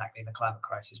comes to tackling the climate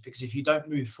crisis. Because if you don't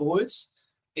move forwards,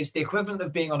 it's the equivalent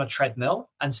of being on a treadmill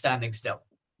and standing still.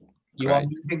 You are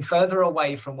moving further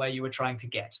away from where you were trying to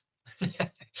get.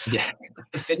 Yeah.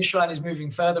 The finish line is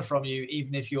moving further from you,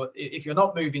 even if you're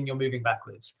not moving, you're moving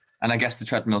backwards. And I guess the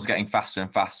treadmill's getting faster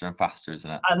and faster and faster,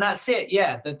 isn't it? And that's it.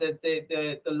 Yeah.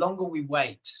 The longer we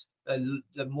wait,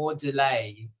 the more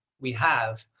delay we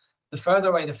have, the further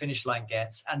away the finish line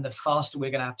gets, and the faster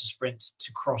we're going to have to sprint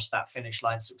to cross that finish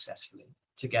line successfully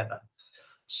together.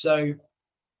 So,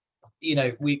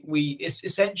 we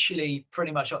essentially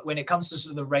pretty much, when it comes to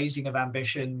sort of the raising of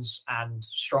ambitions and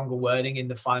stronger wording in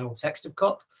the final text of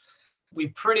COP, we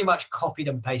pretty much copied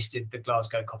and pasted the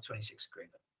Glasgow COP26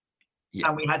 agreement. Yeah.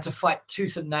 And we had to fight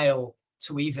tooth and nail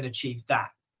to even achieve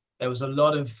that. There was a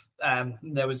lot of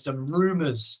there was some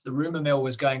rumors. The rumor mill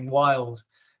was going wild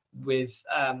with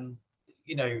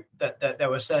that there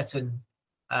were certain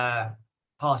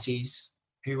parties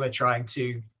who were trying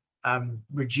to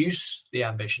reduce the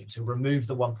ambition, to remove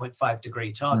the 1.5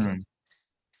 degree target,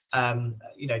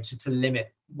 to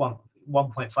limit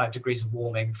 1.5 degrees of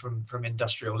warming from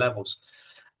industrial levels.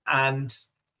 And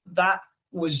that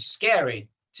was scary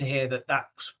to hear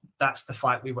that's the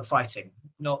fight we were fighting,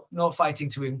 not fighting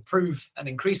to improve and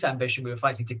increase ambition. We were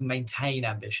fighting to maintain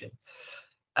ambition.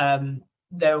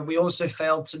 We also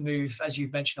failed to move, as you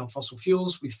mentioned, on fossil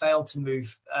fuels. We failed to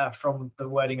move from the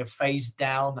wording of phase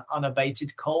down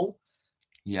unabated coal.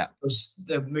 Yeah,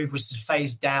 the move was to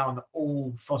phase down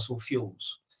all fossil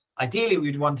fuels. Ideally,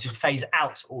 we'd want to phase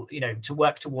out, or to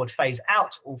work toward phase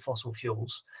out all fossil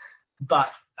fuels,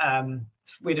 but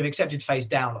we'd have accepted phase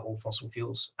down all fossil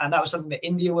fuels, and that was something that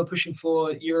India were pushing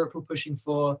for, Europe were pushing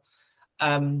for.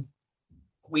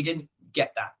 We didn't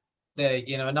get that.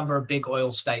 A number of big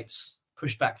oil states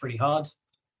pushed back pretty hard,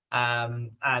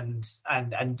 and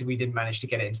we didn't manage to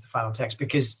get it into the final text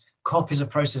because COP is a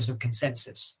process of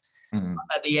consensus.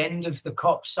 At the end of the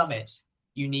COP summit,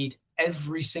 you need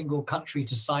every single country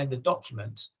to sign the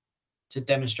document to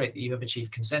demonstrate that you have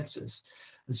achieved consensus.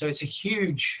 And so it's a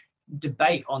huge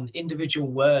debate on individual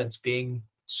words being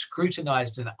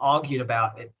scrutinized and argued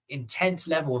about at intense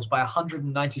levels by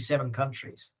 197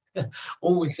 countries,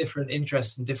 all with different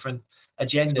interests and different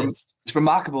agendas. It's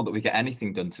remarkable that we get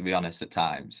anything done, to be honest, at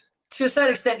times. To a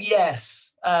certain extent,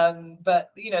 yes.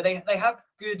 But they have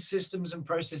good systems and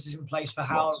processes in place for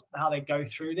how they go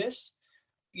through this.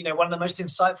 One of the most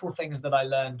insightful things that I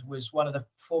learned was one of the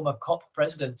former COP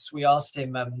presidents. We asked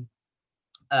him,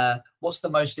 what's the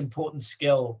most important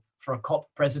skill for a COP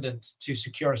president to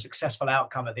secure a successful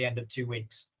outcome at the end of 2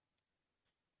 weeks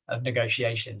of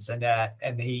negotiations?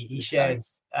 And he shared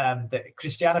that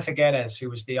Christiana Figueres, who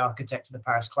was the architect of the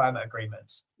Paris Climate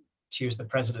Agreement, she was the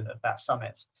president of that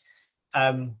summit,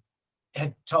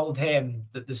 had told him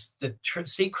that the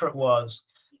secret was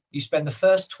you spend the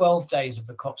first 12 days of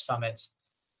the COP summit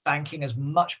banking as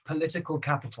much political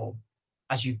capital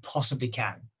as you possibly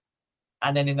can.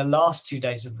 And then in the last 2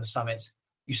 days of the summit,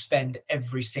 you spend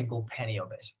every single penny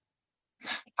of it.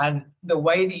 And the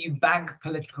way that you bank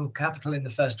political capital in the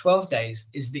first 12 days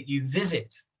is that you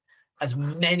visit as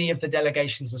many of the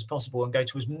delegations as possible and go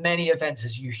to as many events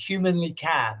as you humanly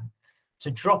can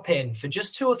to drop in for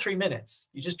just 2 or 3 minutes.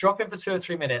 You just drop in for 2 or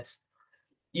 3 minutes.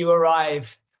 You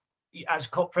arrive as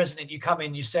COP president, you come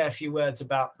in, you say a few words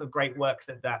about the great work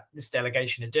that this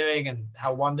delegation are doing and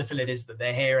how wonderful it is that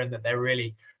they're here and that they're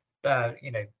really,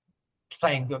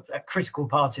 playing a critical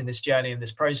part in this journey and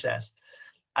this process.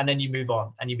 And then you move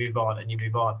on and you move on and you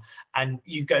move on and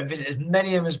you go visit as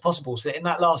many of them as possible. So in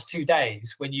that last 2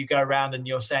 days, when you go around and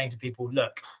you're saying to people,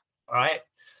 look, all right,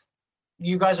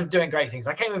 you guys are doing great things.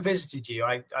 I came and visited you.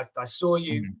 I saw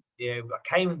you, I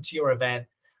came to your event.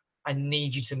 I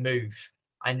need you to move.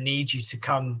 I need you to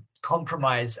come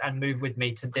compromise and move with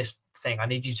me to this thing. I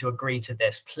need you to agree to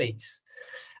this, please.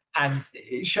 And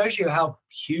it shows you how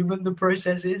human the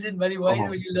process is in many ways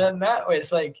when you learn that, where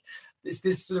it's like, it's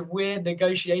this sort of weird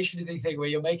negotiation thing where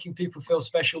you're making people feel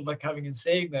special by coming and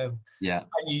seeing them. Yeah.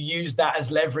 And you use that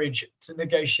as leverage to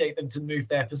negotiate them to move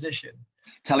their position.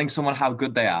 Telling someone how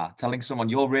good they are, telling someone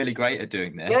you're really great at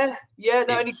doing this. Yeah.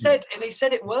 No, and he said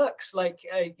it works. Like,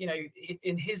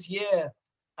 in his year,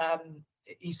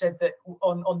 he said that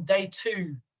on day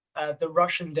 2, the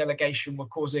Russian delegation were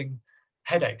causing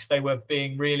headaches. They were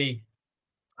being really,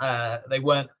 they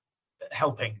weren't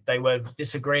helping. They were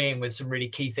disagreeing with some really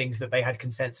key things that they had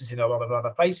consensus in a lot of other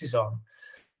places on.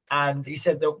 And he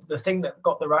said the thing that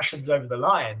got the Russians over the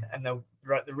line, and the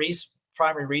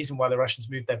primary reason why the Russians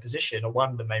moved their position, or one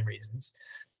of the main reasons,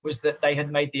 was that they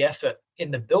had made the effort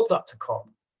in the build-up to COP.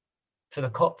 For the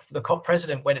COP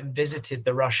president went and visited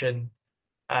the Russian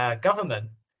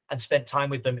government and spent time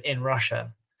with them in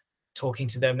Russia, talking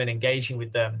to them and engaging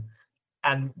with them.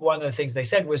 And one of the things they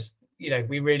said was,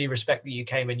 we really respect that you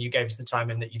came and you gave us the time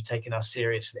and that you've taken us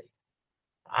seriously.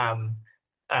 And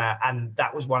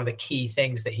that was one of the key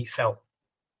things that he felt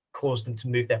caused them to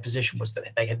move their position, was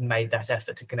that they had made that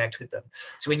effort to connect with them.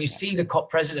 So when you see the COP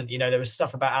president, there was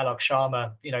stuff about el-Sheikh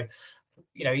Sharma,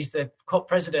 he's the COP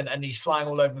president and he's flying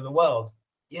all over the world.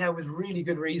 With really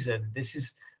good reason. This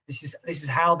is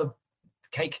how the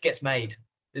cake gets made.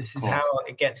 This is how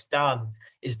it gets done,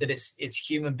 is that it's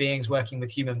human beings working with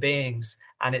human beings,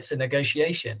 and it's a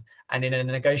negotiation. And in a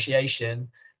negotiation,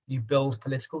 you build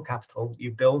political capital,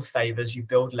 you build favors, you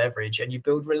build leverage, and you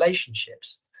build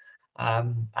relationships.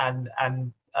 And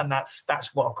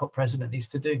that's what a COP president needs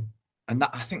to do. And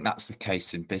that, I think that's the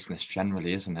case in business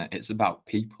generally, isn't it? It's about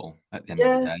people at the end of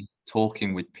the Yeah, day,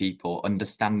 talking with people,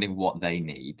 understanding what they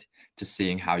need, to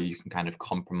seeing how you can kind of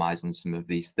compromise on some of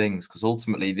these things, because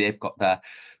ultimately they've got their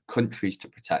countries to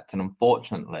protect. And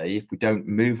unfortunately, if we don't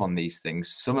move on these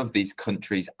things, some of these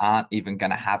countries aren't even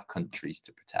going to have countries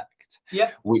to protect,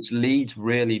 yeah, which leads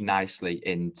really nicely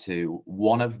into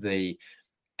one of the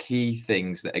key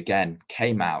things that again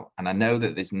came out. And I know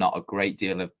that there's not a great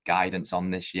deal of guidance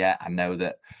on this yet. I know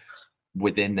that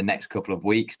within the next couple of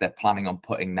weeks they're planning on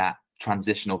putting that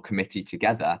transitional committee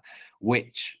together,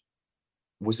 which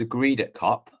was agreed at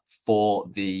COP for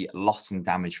the loss and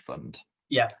damage fund.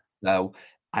 yeah, So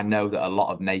I know that a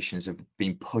lot of nations have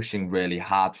been pushing really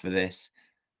hard for this,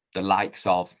 the likes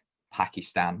of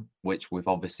Pakistan, which we've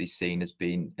obviously seen has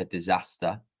been a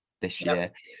disaster this yeah.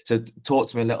 year. So talk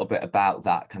to me a little bit about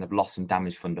that kind of loss and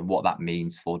damage fund and what that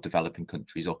means for developing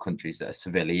countries or countries that are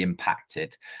severely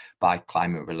impacted by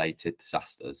climate related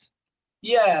disasters.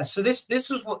 Yeah, so this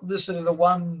was what the sort of the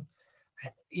one,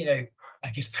 I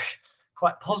guess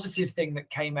quite positive thing that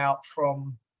came out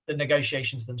from the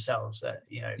negotiations themselves,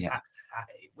 Yeah.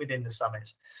 within the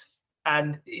summit.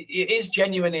 And it is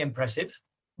genuinely impressive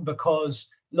because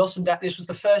this was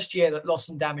the first year that loss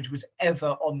and damage was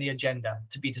ever on the agenda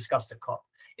to be discussed at COP.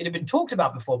 It had been talked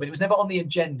about before, but it was never on the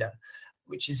agenda,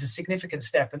 which is a significant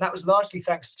step. And that was largely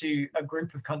thanks to a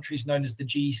group of countries known as the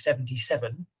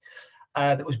G77,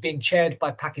 that was being chaired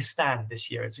by Pakistan this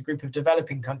year. It's a group of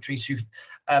developing countries who've,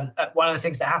 one of the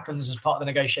things that happens as part of the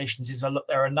negotiations is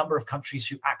there are a number of countries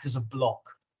who act as a bloc.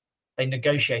 They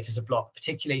negotiate as a bloc,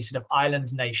 particularly sort of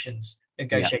island nations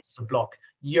negotiate as a bloc.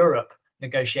 Europe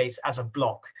negotiates as a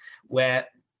bloc, where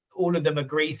all of them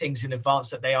agree things in advance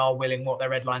that they are willing, what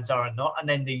their red lines are and not. And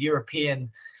then the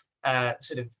European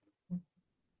sort of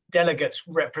delegates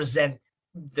represent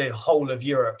the whole of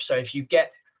Europe. So if you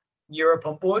get Europe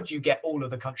on board, you get all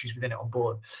of the countries within it on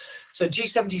board. So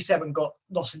G77 got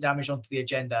loss and damage onto the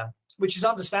agenda, which is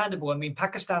understandable. I mean,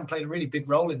 Pakistan played a really big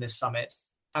role in this summit.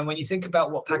 And when you think about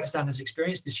what Pakistan has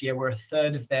experienced this year, where a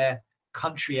third of their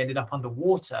country ended up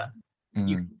underwater,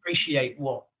 you can appreciate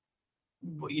what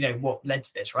led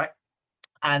to this, right?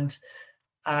 And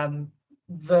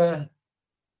the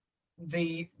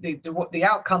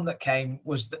outcome that came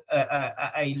was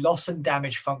that a loss and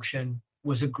damage function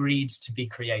was agreed to be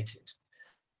created.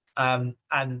 And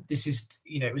this is,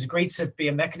 it was agreed to be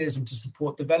a mechanism to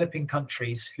support developing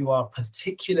countries who are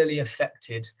particularly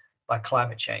affected by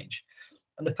climate change.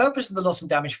 And the purpose of the Loss and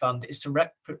Damage Fund is to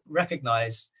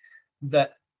recognize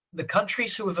that the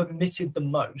countries who have emitted the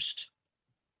most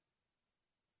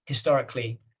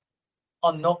historically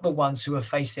are not the ones who are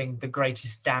facing the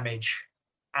greatest damage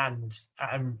and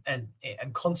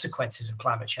consequences of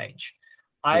climate change.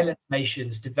 Island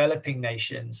nations, developing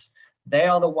nations, they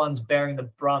are the ones bearing the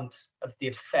brunt of the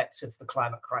effects of the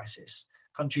climate crisis.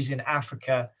 Countries in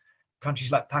Africa,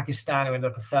 countries like Pakistan who end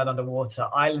up a third underwater,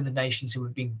 island nations who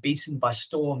have been beaten by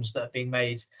storms that are being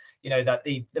made, that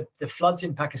the floods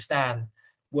in Pakistan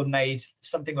were made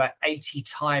something like 80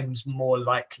 times more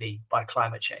likely by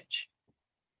climate change.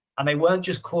 And the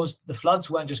floods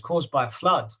weren't just caused by a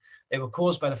flood, they were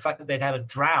caused by the fact that they'd had a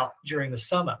drought during the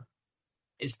summer.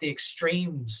 It's the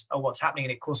extremes of what's happening,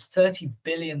 and it caused $30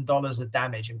 billion of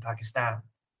damage in Pakistan.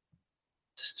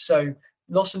 So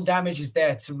loss and damage is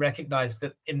there to recognize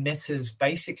that emitters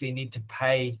basically need to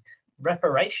pay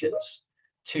reparations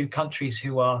to countries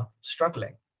who are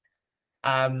struggling,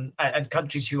 and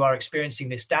countries who are experiencing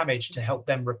this damage, to help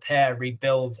them repair,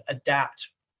 rebuild, adapt,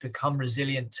 become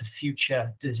resilient to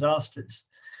future disasters.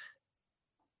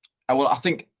 Well, I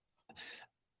think,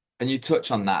 and you touch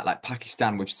on that, like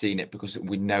Pakistan, we've seen it because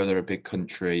we know they're a big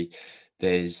country.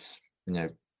 There's,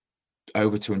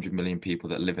 over 200 million people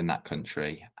that live in that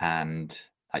country. And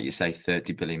like you say,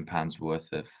 £30 billion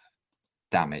worth of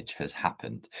damage has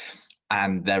happened.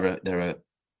 And they're a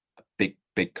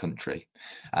big country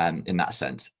in that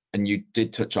sense. And you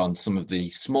did touch on some of the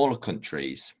smaller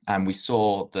countries. And we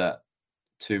saw that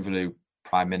Tuvalu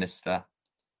Prime Minister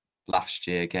last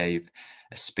year gave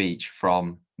a speech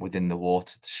from within the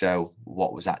water to show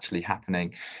what was actually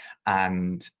happening.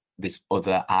 And this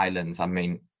other islands, I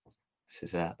mean, this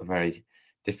is a very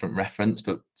different reference,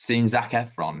 but seeing Zac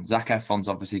Efron's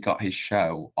obviously got his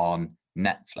show on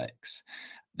Netflix,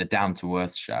 the Down to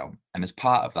Earth show. And as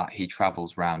part of that, he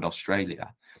travels around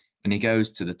Australia and he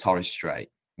goes to the Torres Strait,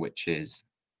 which is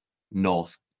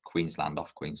North Queensland,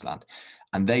 off Queensland.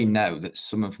 And they know that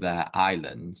some of their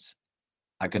islands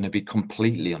are going to be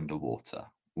completely underwater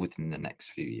within the next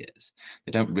few years.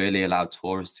 They don't really allow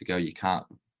tourists to go. You can't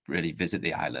really visit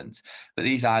the islands. But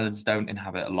these islands don't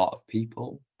inhabit a lot of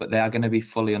people, but they are going to be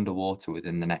fully underwater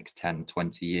within the next 10,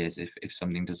 20 years if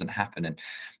something doesn't happen.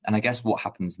 And I guess what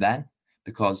happens then,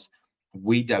 because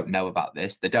we don't know about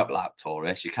this, they don't allow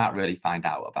tourists, you can't really find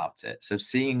out about it. So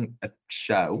seeing a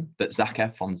show that Zac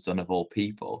Efron's done, of all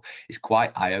people, is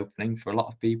quite eye-opening for a lot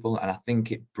of people. And I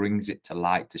think it brings it to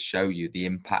light to show you the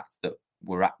impact that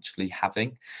we're actually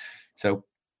having. So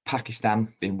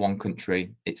Pakistan being one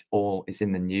country, it's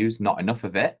in the news, not enough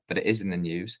of it, but it is in the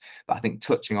news. But I think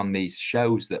touching on these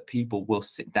shows that people will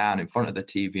sit down in front of the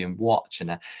TV and watch and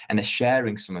are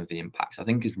sharing some of the impacts, I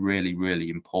think is really,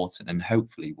 really important. And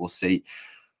hopefully we'll see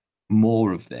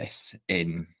more of this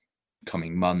in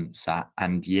coming months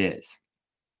and years.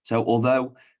 So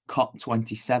although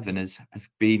COP27 has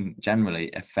been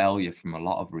generally a failure from a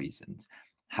lot of reasons,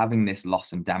 having this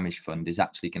loss and damage fund is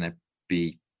actually going to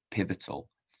be pivotal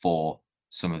for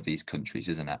some of these countries,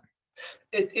 isn't it?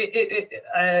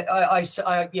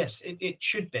 Yes, it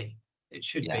should be. It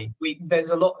should be. There's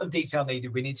a lot of detail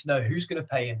needed. We need to know who's going to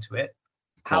pay into it,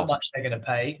 how much they're going to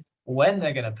pay, when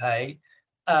they're going to pay,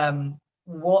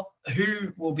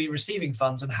 who will be receiving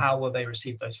funds, and how will they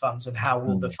receive those funds, and how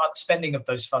will the spending of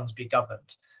those funds be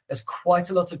governed. There's quite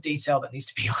a lot of detail that needs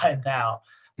to be ironed out,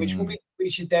 which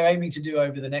they're aiming to do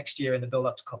over the next year in the build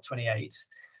up to COP28.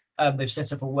 They've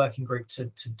set up a working group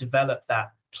to develop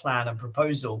that plan and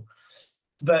proposal.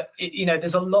 But,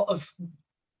 there's a lot of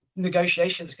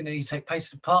negotiation that's going to need to take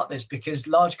place as part of this, because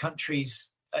large countries,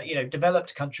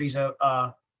 developed countries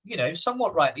are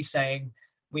somewhat rightly saying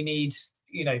we need,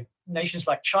 nations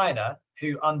like China,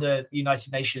 who under the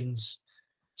United Nations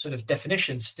sort of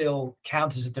definition still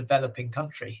count as a developing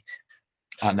country.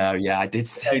 I know, yeah, I did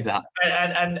say that.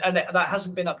 And that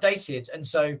hasn't been updated. And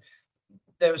so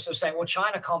they were sort of saying, well,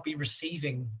 China can't be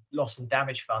receiving loss and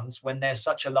damage funds when they're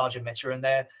such a large emitter and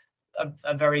they're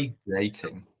a very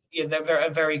rating. Yeah, they're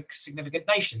a very significant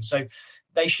nation, so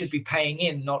they should be paying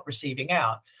in, not receiving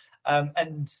out.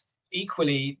 And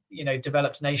equally,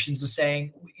 developed nations are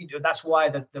saying that's why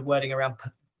the wording around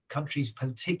countries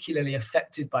particularly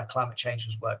affected by climate change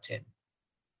was worked in,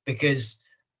 because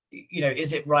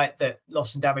is it right that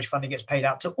loss and damage funding gets paid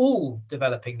out to all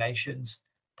developing nations?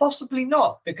 Possibly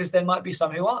not, because there might be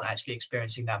some who aren't actually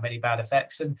experiencing that many bad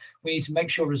effects, and we need to make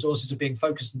sure resources are being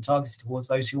focused and targeted towards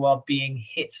those who are being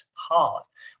hit hard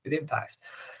with impacts.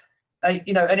 And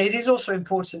it is also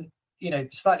important,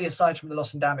 slightly aside from the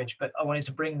loss and damage, but I wanted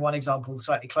to bring one example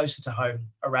slightly closer to home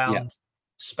around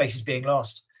spaces being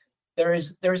lost. There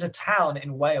is a town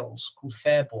in Wales called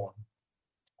Fairbourne,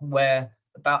 where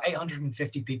about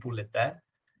 850 people live there,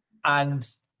 and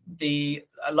the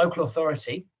local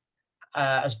authority,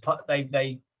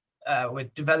 they were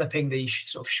developing the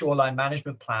sort of shoreline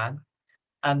management plan,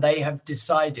 and they have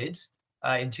decided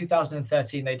in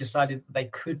 2013 they decided that they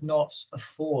could not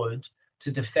afford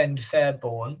to defend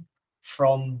Fairbourne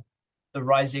from the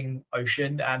rising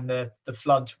ocean and the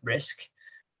flood risk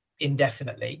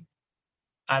indefinitely,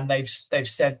 and they've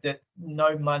said that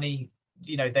no money,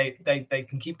 they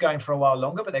can keep going for a while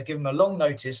longer, but they've given them a long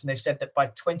notice, and they've said that by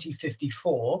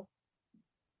 2054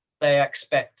 they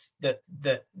expect that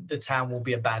the town will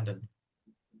be abandoned.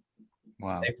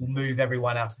 Wow. They will move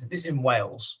everyone out. This is in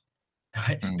Wales,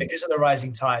 right? Because of the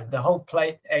rising tide. The whole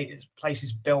place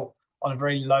is built on a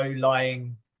very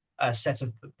low-lying set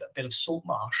of a bit of salt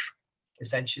marsh,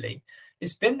 essentially.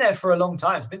 It's been there for a long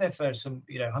time. It's been there for some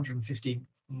 150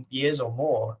 years or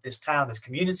more, this town, this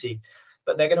community,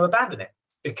 but they're going to abandon it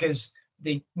because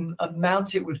the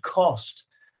amount it would cost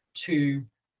to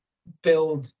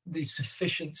build the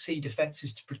sufficient sea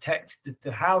defenses to protect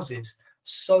the houses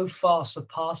so far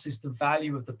surpasses the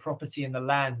value of the property and the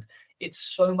land. It's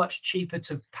so much cheaper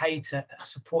to pay to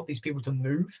support these people to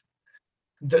move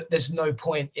that there's no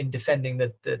point in defending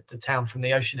the town from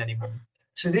the ocean anymore.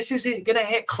 So this is going to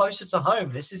hit closer to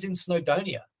home. This is in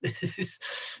Snowdonia. This is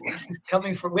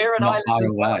coming from, we're an island far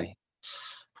as well. away.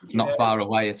 It's not far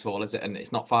away at all, is it? And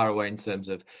it's not far away in terms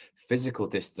of physical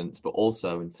distance, but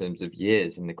also in terms of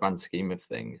years in the grand scheme of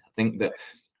things. I think that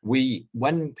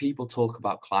when people talk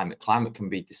about climate can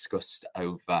be discussed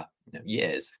over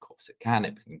years. Of course it can.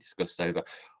 It can be discussed over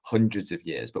hundreds of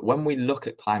years. But when we look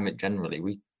at climate generally,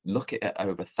 we look at it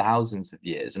over thousands of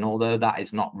years. And although that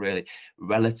is not really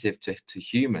relative to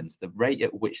humans, the rate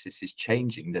at which this is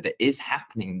changing, that it is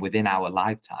happening within our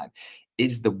lifetime,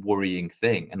 is the worrying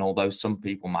thing. And although some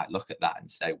people might look at that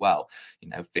and say, well,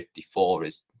 54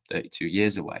 is 32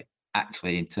 years away,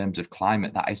 actually in terms of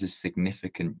climate, that is a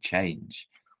significant change.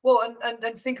 Well,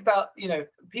 and think about,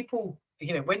 people,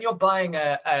 when you're buying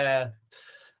a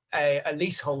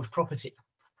leasehold property,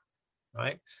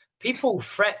 right? People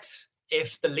fret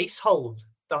if the leasehold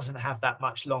doesn't have that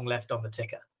much long left on the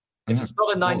ticker. If it's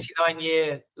not a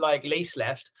 99-year like lease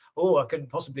left, I couldn't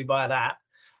possibly buy that.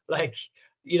 Like,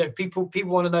 people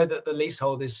want to know that the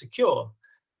leasehold is secure.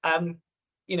 How do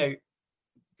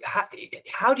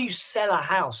you sell a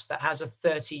house that has a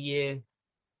 30-year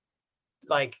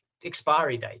like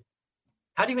expiry date?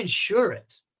 How do you insure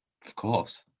it? Of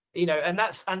course. And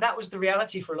that was the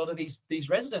reality for a lot of these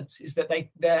residents, is that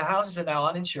their houses are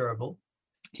now uninsurable.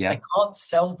 Yeah. They can't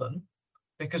sell them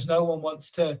because no one wants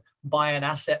to buy an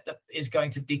asset that is going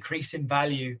to decrease in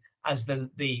value as the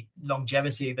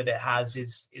longevity that it has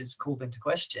is called into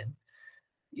question.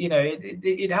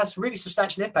 It has really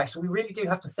substantial impacts. So we really do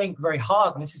have to think very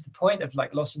hard. And this is the point of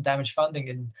like loss and damage funding,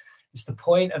 and it's the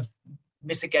point of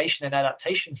mitigation and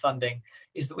adaptation funding,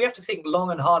 is that we have to think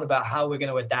long and hard about how we're going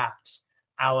to adapt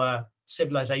our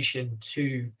civilization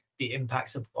to the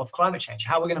impacts of climate change,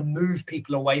 how we're going to move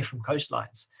people away from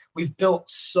coastlines. We've built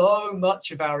so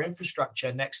much of our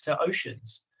infrastructure next to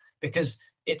oceans because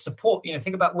it support,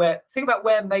 think about where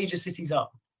major cities are.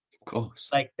 Of course.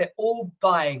 Like they're all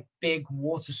by big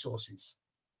water sources,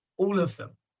 all of them,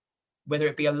 whether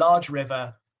it be a large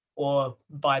river or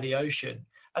by the ocean.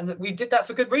 And we did that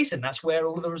for good reason. That's where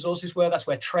all the resources were. That's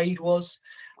where trade was.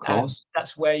 Of course.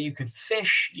 That's where you could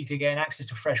fish. You could gain access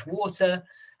to fresh water.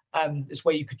 It's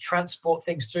where you could transport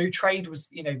things through. Trade was,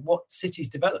 what cities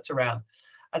developed around.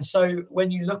 And so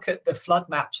when you look at the flood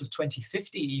maps of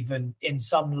 2050, even in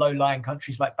some low-lying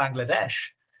countries like Bangladesh,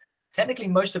 technically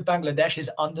most of Bangladesh is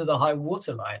under the high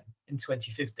water line in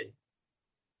 2050.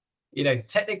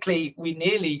 Technically we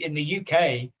nearly, in the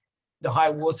UK, the high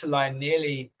water line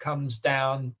nearly comes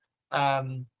down.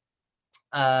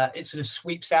 It sort of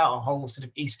sweeps out a whole sort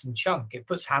of eastern chunk. It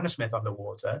puts Hammersmith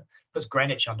underwater, puts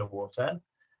Greenwich underwater.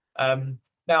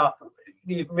 Now,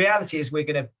 the reality is we're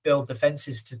going to build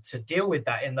defenses to deal with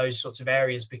that in those sorts of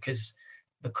areas because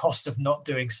the cost of not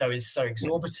doing so is so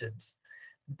exorbitant.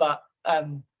 But,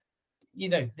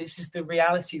 this is the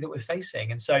reality that we're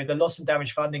facing. And so the loss and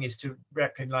damage funding is to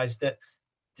recognize that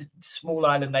small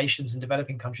island nations and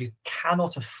developing countries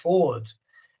cannot afford.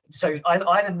 So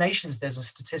island nations, there's a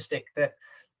statistic that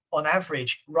on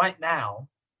average right now,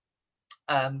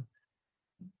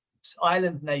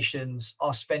 island nations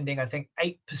are spending, I think,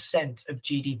 8% of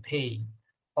GDP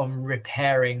on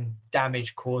repairing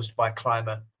damage caused by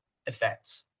climate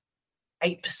effects.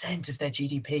 8% of their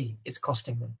GDP is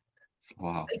costing them.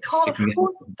 Wow. They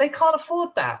can't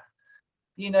afford that.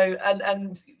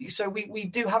 And so we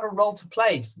do have a role to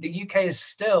play. The UK is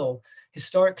still,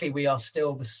 historically, we are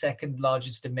still the second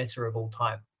largest emitter of all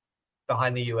time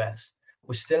behind the US.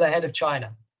 We're still ahead of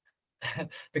China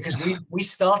because we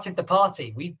started the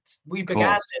party. We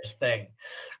began this thing.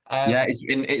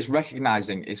 It's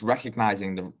recognizing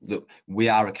that we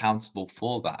are accountable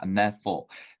for that, and therefore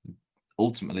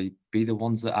ultimately be the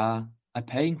ones that are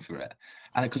paying for it.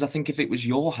 And because I think if it was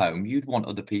your home, you'd want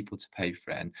other people to pay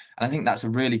for it. And I think that's a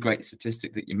really great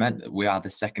statistic that you meant, that we are the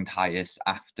second highest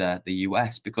after the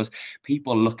US, because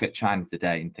people look at China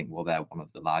today and think, well, they're one of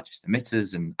the largest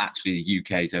emitters. And actually the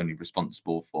UK is only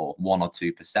responsible for 1 or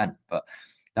 2%, but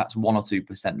that's 1 or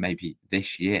 2% maybe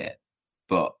this year.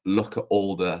 But look at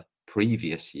all the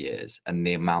previous years and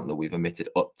the amount that we've emitted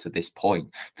up to this point,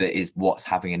 that is what's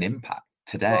having an impact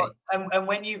today. Well, and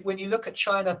when you look at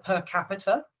China per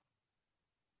capita,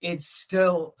 it's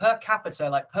still per capita,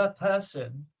 like per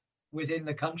person within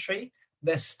the country,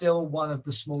 they're still one of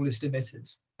the smallest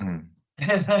emitters.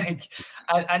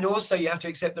 And also you have to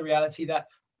accept the reality that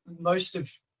most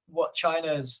of what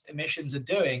China's emissions are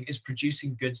doing is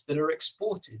producing goods that are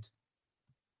exported.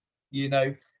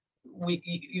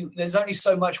 There's only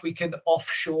so much we can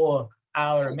offshore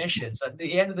our emissions. At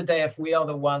the end of the day, if we are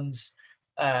the ones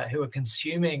who are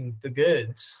consuming the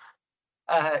goods,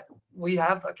 we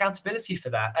have accountability for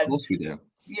that. And, of course we do.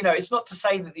 It's not to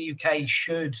say that the UK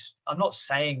should. I'm not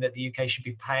saying that the UK should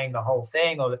be paying the whole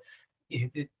thing,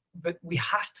 but we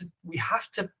have to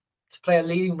play a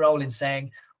leading role in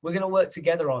saying we're going to work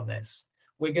together on this.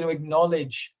 We're going to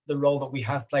acknowledge the role that we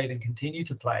have played and continue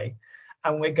to play,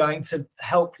 and we're going to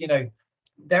help.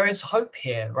 There is hope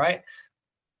here, right?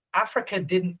 Africa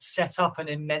didn't set up an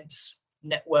immense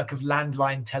network of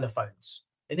landline telephones.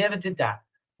 They never did that.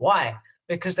 Why?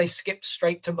 Because they skipped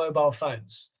straight to mobile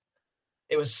phones.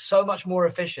 It was so much more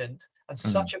efficient and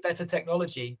such a better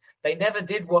technology. They never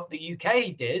did what the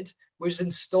UK did, which is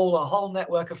install a whole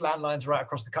network of landlines right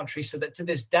across the country, so that to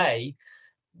this day,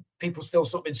 people still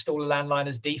sort of install a landline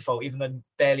as default, even though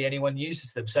barely anyone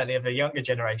uses them, certainly of a younger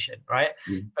generation, right?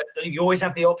 But you always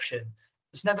have the option.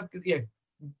 It's never,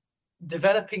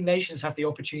 developing nations have the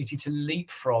opportunity to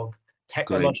leapfrog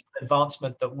technological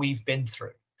advancement that we've been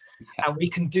through. Yeah. And we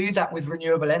can do that with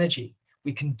renewable energy.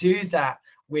 We can do that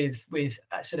with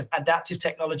sort of adaptive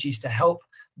technologies to help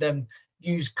them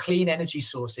use clean energy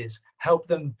sources, help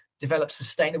them develop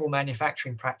sustainable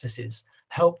manufacturing practices,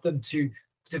 help them to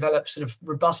develop sort of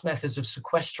robust methods of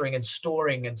sequestering and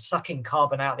storing and sucking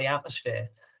carbon out of the atmosphere.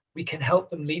 We can help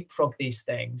them leapfrog these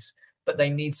things, but they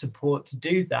need support to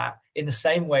do that in the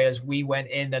same way as we went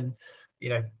in and,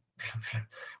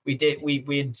 we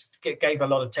gave a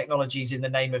lot of technologies in the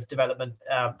name of development,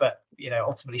 but,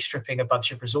 ultimately stripping a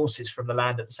bunch of resources from the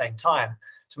land at the same time.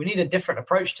 So we need a different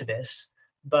approach to this,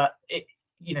 but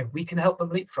we can help them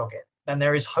leapfrog it. And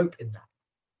there is hope in that.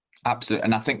 Absolutely.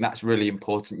 And I think that's really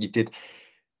important.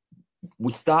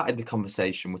 We started the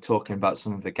conversation, we're talking about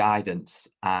some of the guidance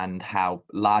and how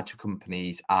larger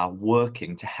companies are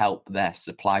working to help their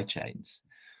supply chains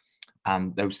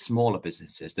and those smaller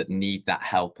businesses that need that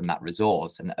help and that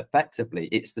resource. And effectively,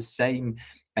 it's the same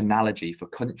analogy for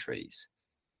countries.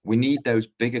 We need those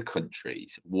bigger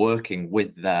countries working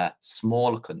with their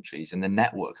smaller countries and the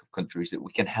network of countries that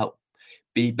we can help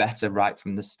be better right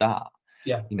from the start.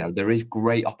 Yeah. There is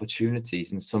great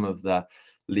opportunities in some of the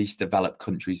least developed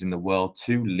countries in the world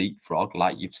to leapfrog,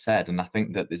 like you've said. And I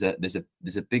think that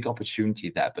there's a big opportunity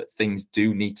there, but things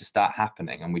do need to start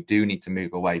happening, and we do need to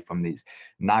move away from these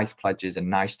nice pledges and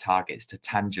nice targets to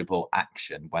tangible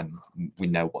action when we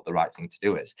know what the right thing to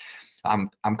do is. I'm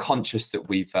conscious that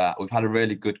we've had a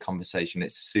really good conversation.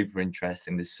 It's super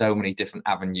interesting. There's so many different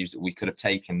avenues that we could have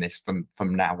taken this from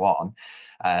now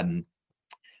on.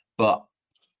 But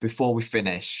before we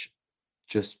finish,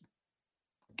 just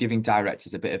giving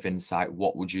directors a bit of insight,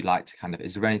 what would you like to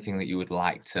is there anything that you would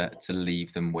like to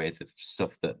leave them with, of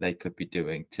stuff that they could be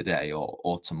doing today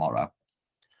or tomorrow?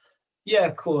 Yeah,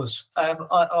 of course.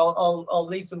 I'll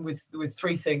leave them with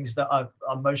three things that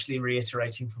I'm mostly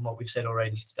reiterating from what we've said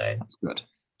already today. That's good.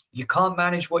 You can't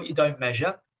manage what you don't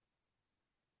measure.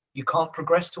 You can't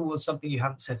progress towards something you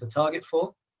haven't set a target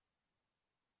for.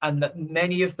 And that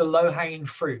many of the low-hanging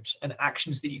fruit and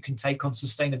actions that you can take on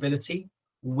sustainability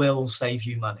will save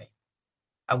you money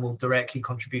and will directly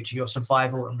contribute to your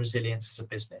survival and resilience as a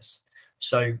business.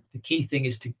 So the key thing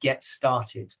is to get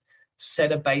started,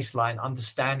 set a baseline,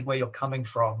 understand where you're coming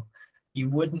from. You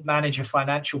wouldn't manage a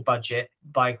financial budget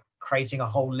by creating a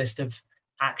whole list of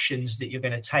actions that you're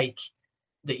going to take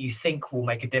that you think will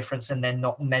make a difference and then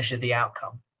not measure the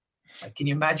outcome. Like, can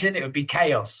you imagine? It would be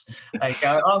chaos. Like,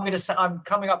 I'm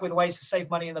coming up with ways to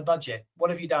save money in the budget. What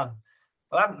have you done?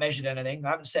 Well, I haven't measured anything.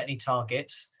 I haven't set any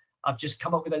targets. I've just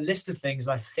come up with a list of things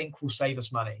I think will save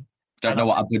us money. Don't know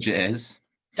what our budget is.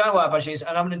 Don't know what our budget is.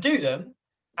 And I'm going to do them.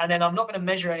 And then I'm not going to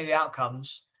measure any of the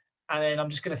outcomes. And then I'm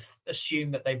just going to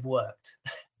assume that they've worked.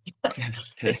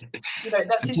 That's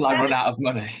until I run out of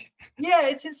money. Yeah,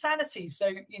 it's insanity.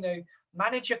 So,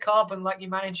 manage your carbon like you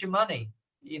manage your money,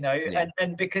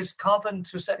 and because carbon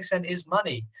to a certain extent is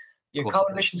money. Your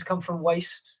carbon emissions come from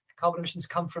waste. Carbon emissions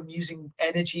come from using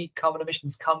energy. Carbon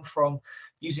emissions come from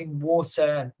using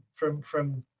water, from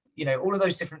all of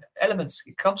those different elements.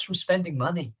 It comes from spending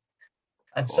money.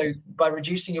 And so by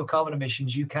reducing your carbon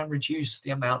emissions, you can reduce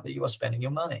the amount that you are spending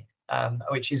your money,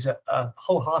 which is a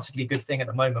wholeheartedly good thing at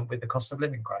the moment with the cost of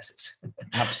living crisis.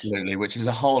 Absolutely, which is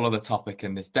a whole other topic.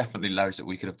 And there's definitely loads that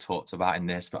we could have talked about in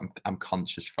this, but I'm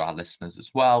conscious for our listeners as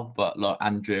well. But look,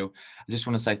 Andrew, I just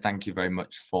want to say thank you very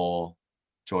much for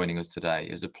joining us today.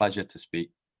 It was a pleasure to speak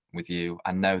with you.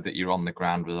 I know that you're on the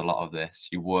ground with a lot of this.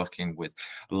 You're working with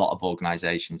a lot of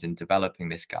organizations in developing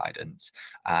this guidance,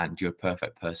 and you're a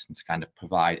perfect person to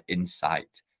provide insight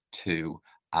to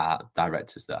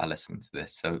directors that are listening to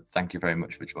this. So thank you very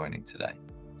much for joining today.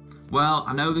 Well,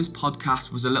 I know this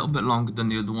podcast was a little bit longer than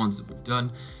the other ones that we've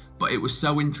done, but it was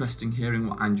so interesting hearing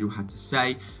what Andrew had to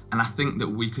say, and I think that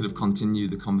we could have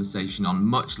continued the conversation on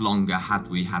much longer had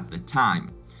we had the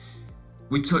time.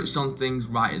 We touched on things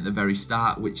right at the very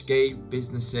start, which gave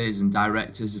businesses and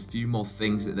directors a few more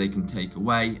things that they can take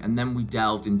away, and then we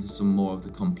delved into some more of the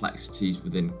complexities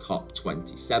within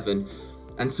COP27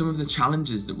 and some of the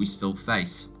challenges that we still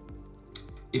face.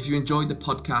 If you enjoyed the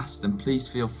podcast, then please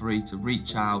feel free to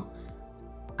reach out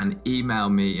and email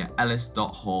me at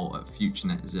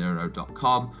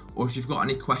ellis.hall@futurenetzero.com, or if you've got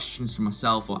any questions for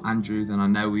myself or Andrew, then I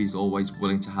know he's always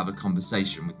willing to have a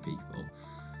conversation with people.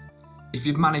 If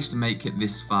you've managed to make it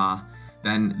this far,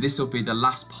 then this will be the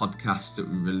last podcast that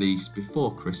we release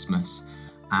before Christmas.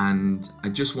 And I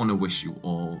just want to wish you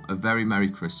all a very Merry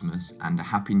Christmas and a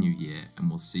Happy New Year, and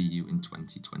we'll see you in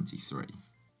 2023.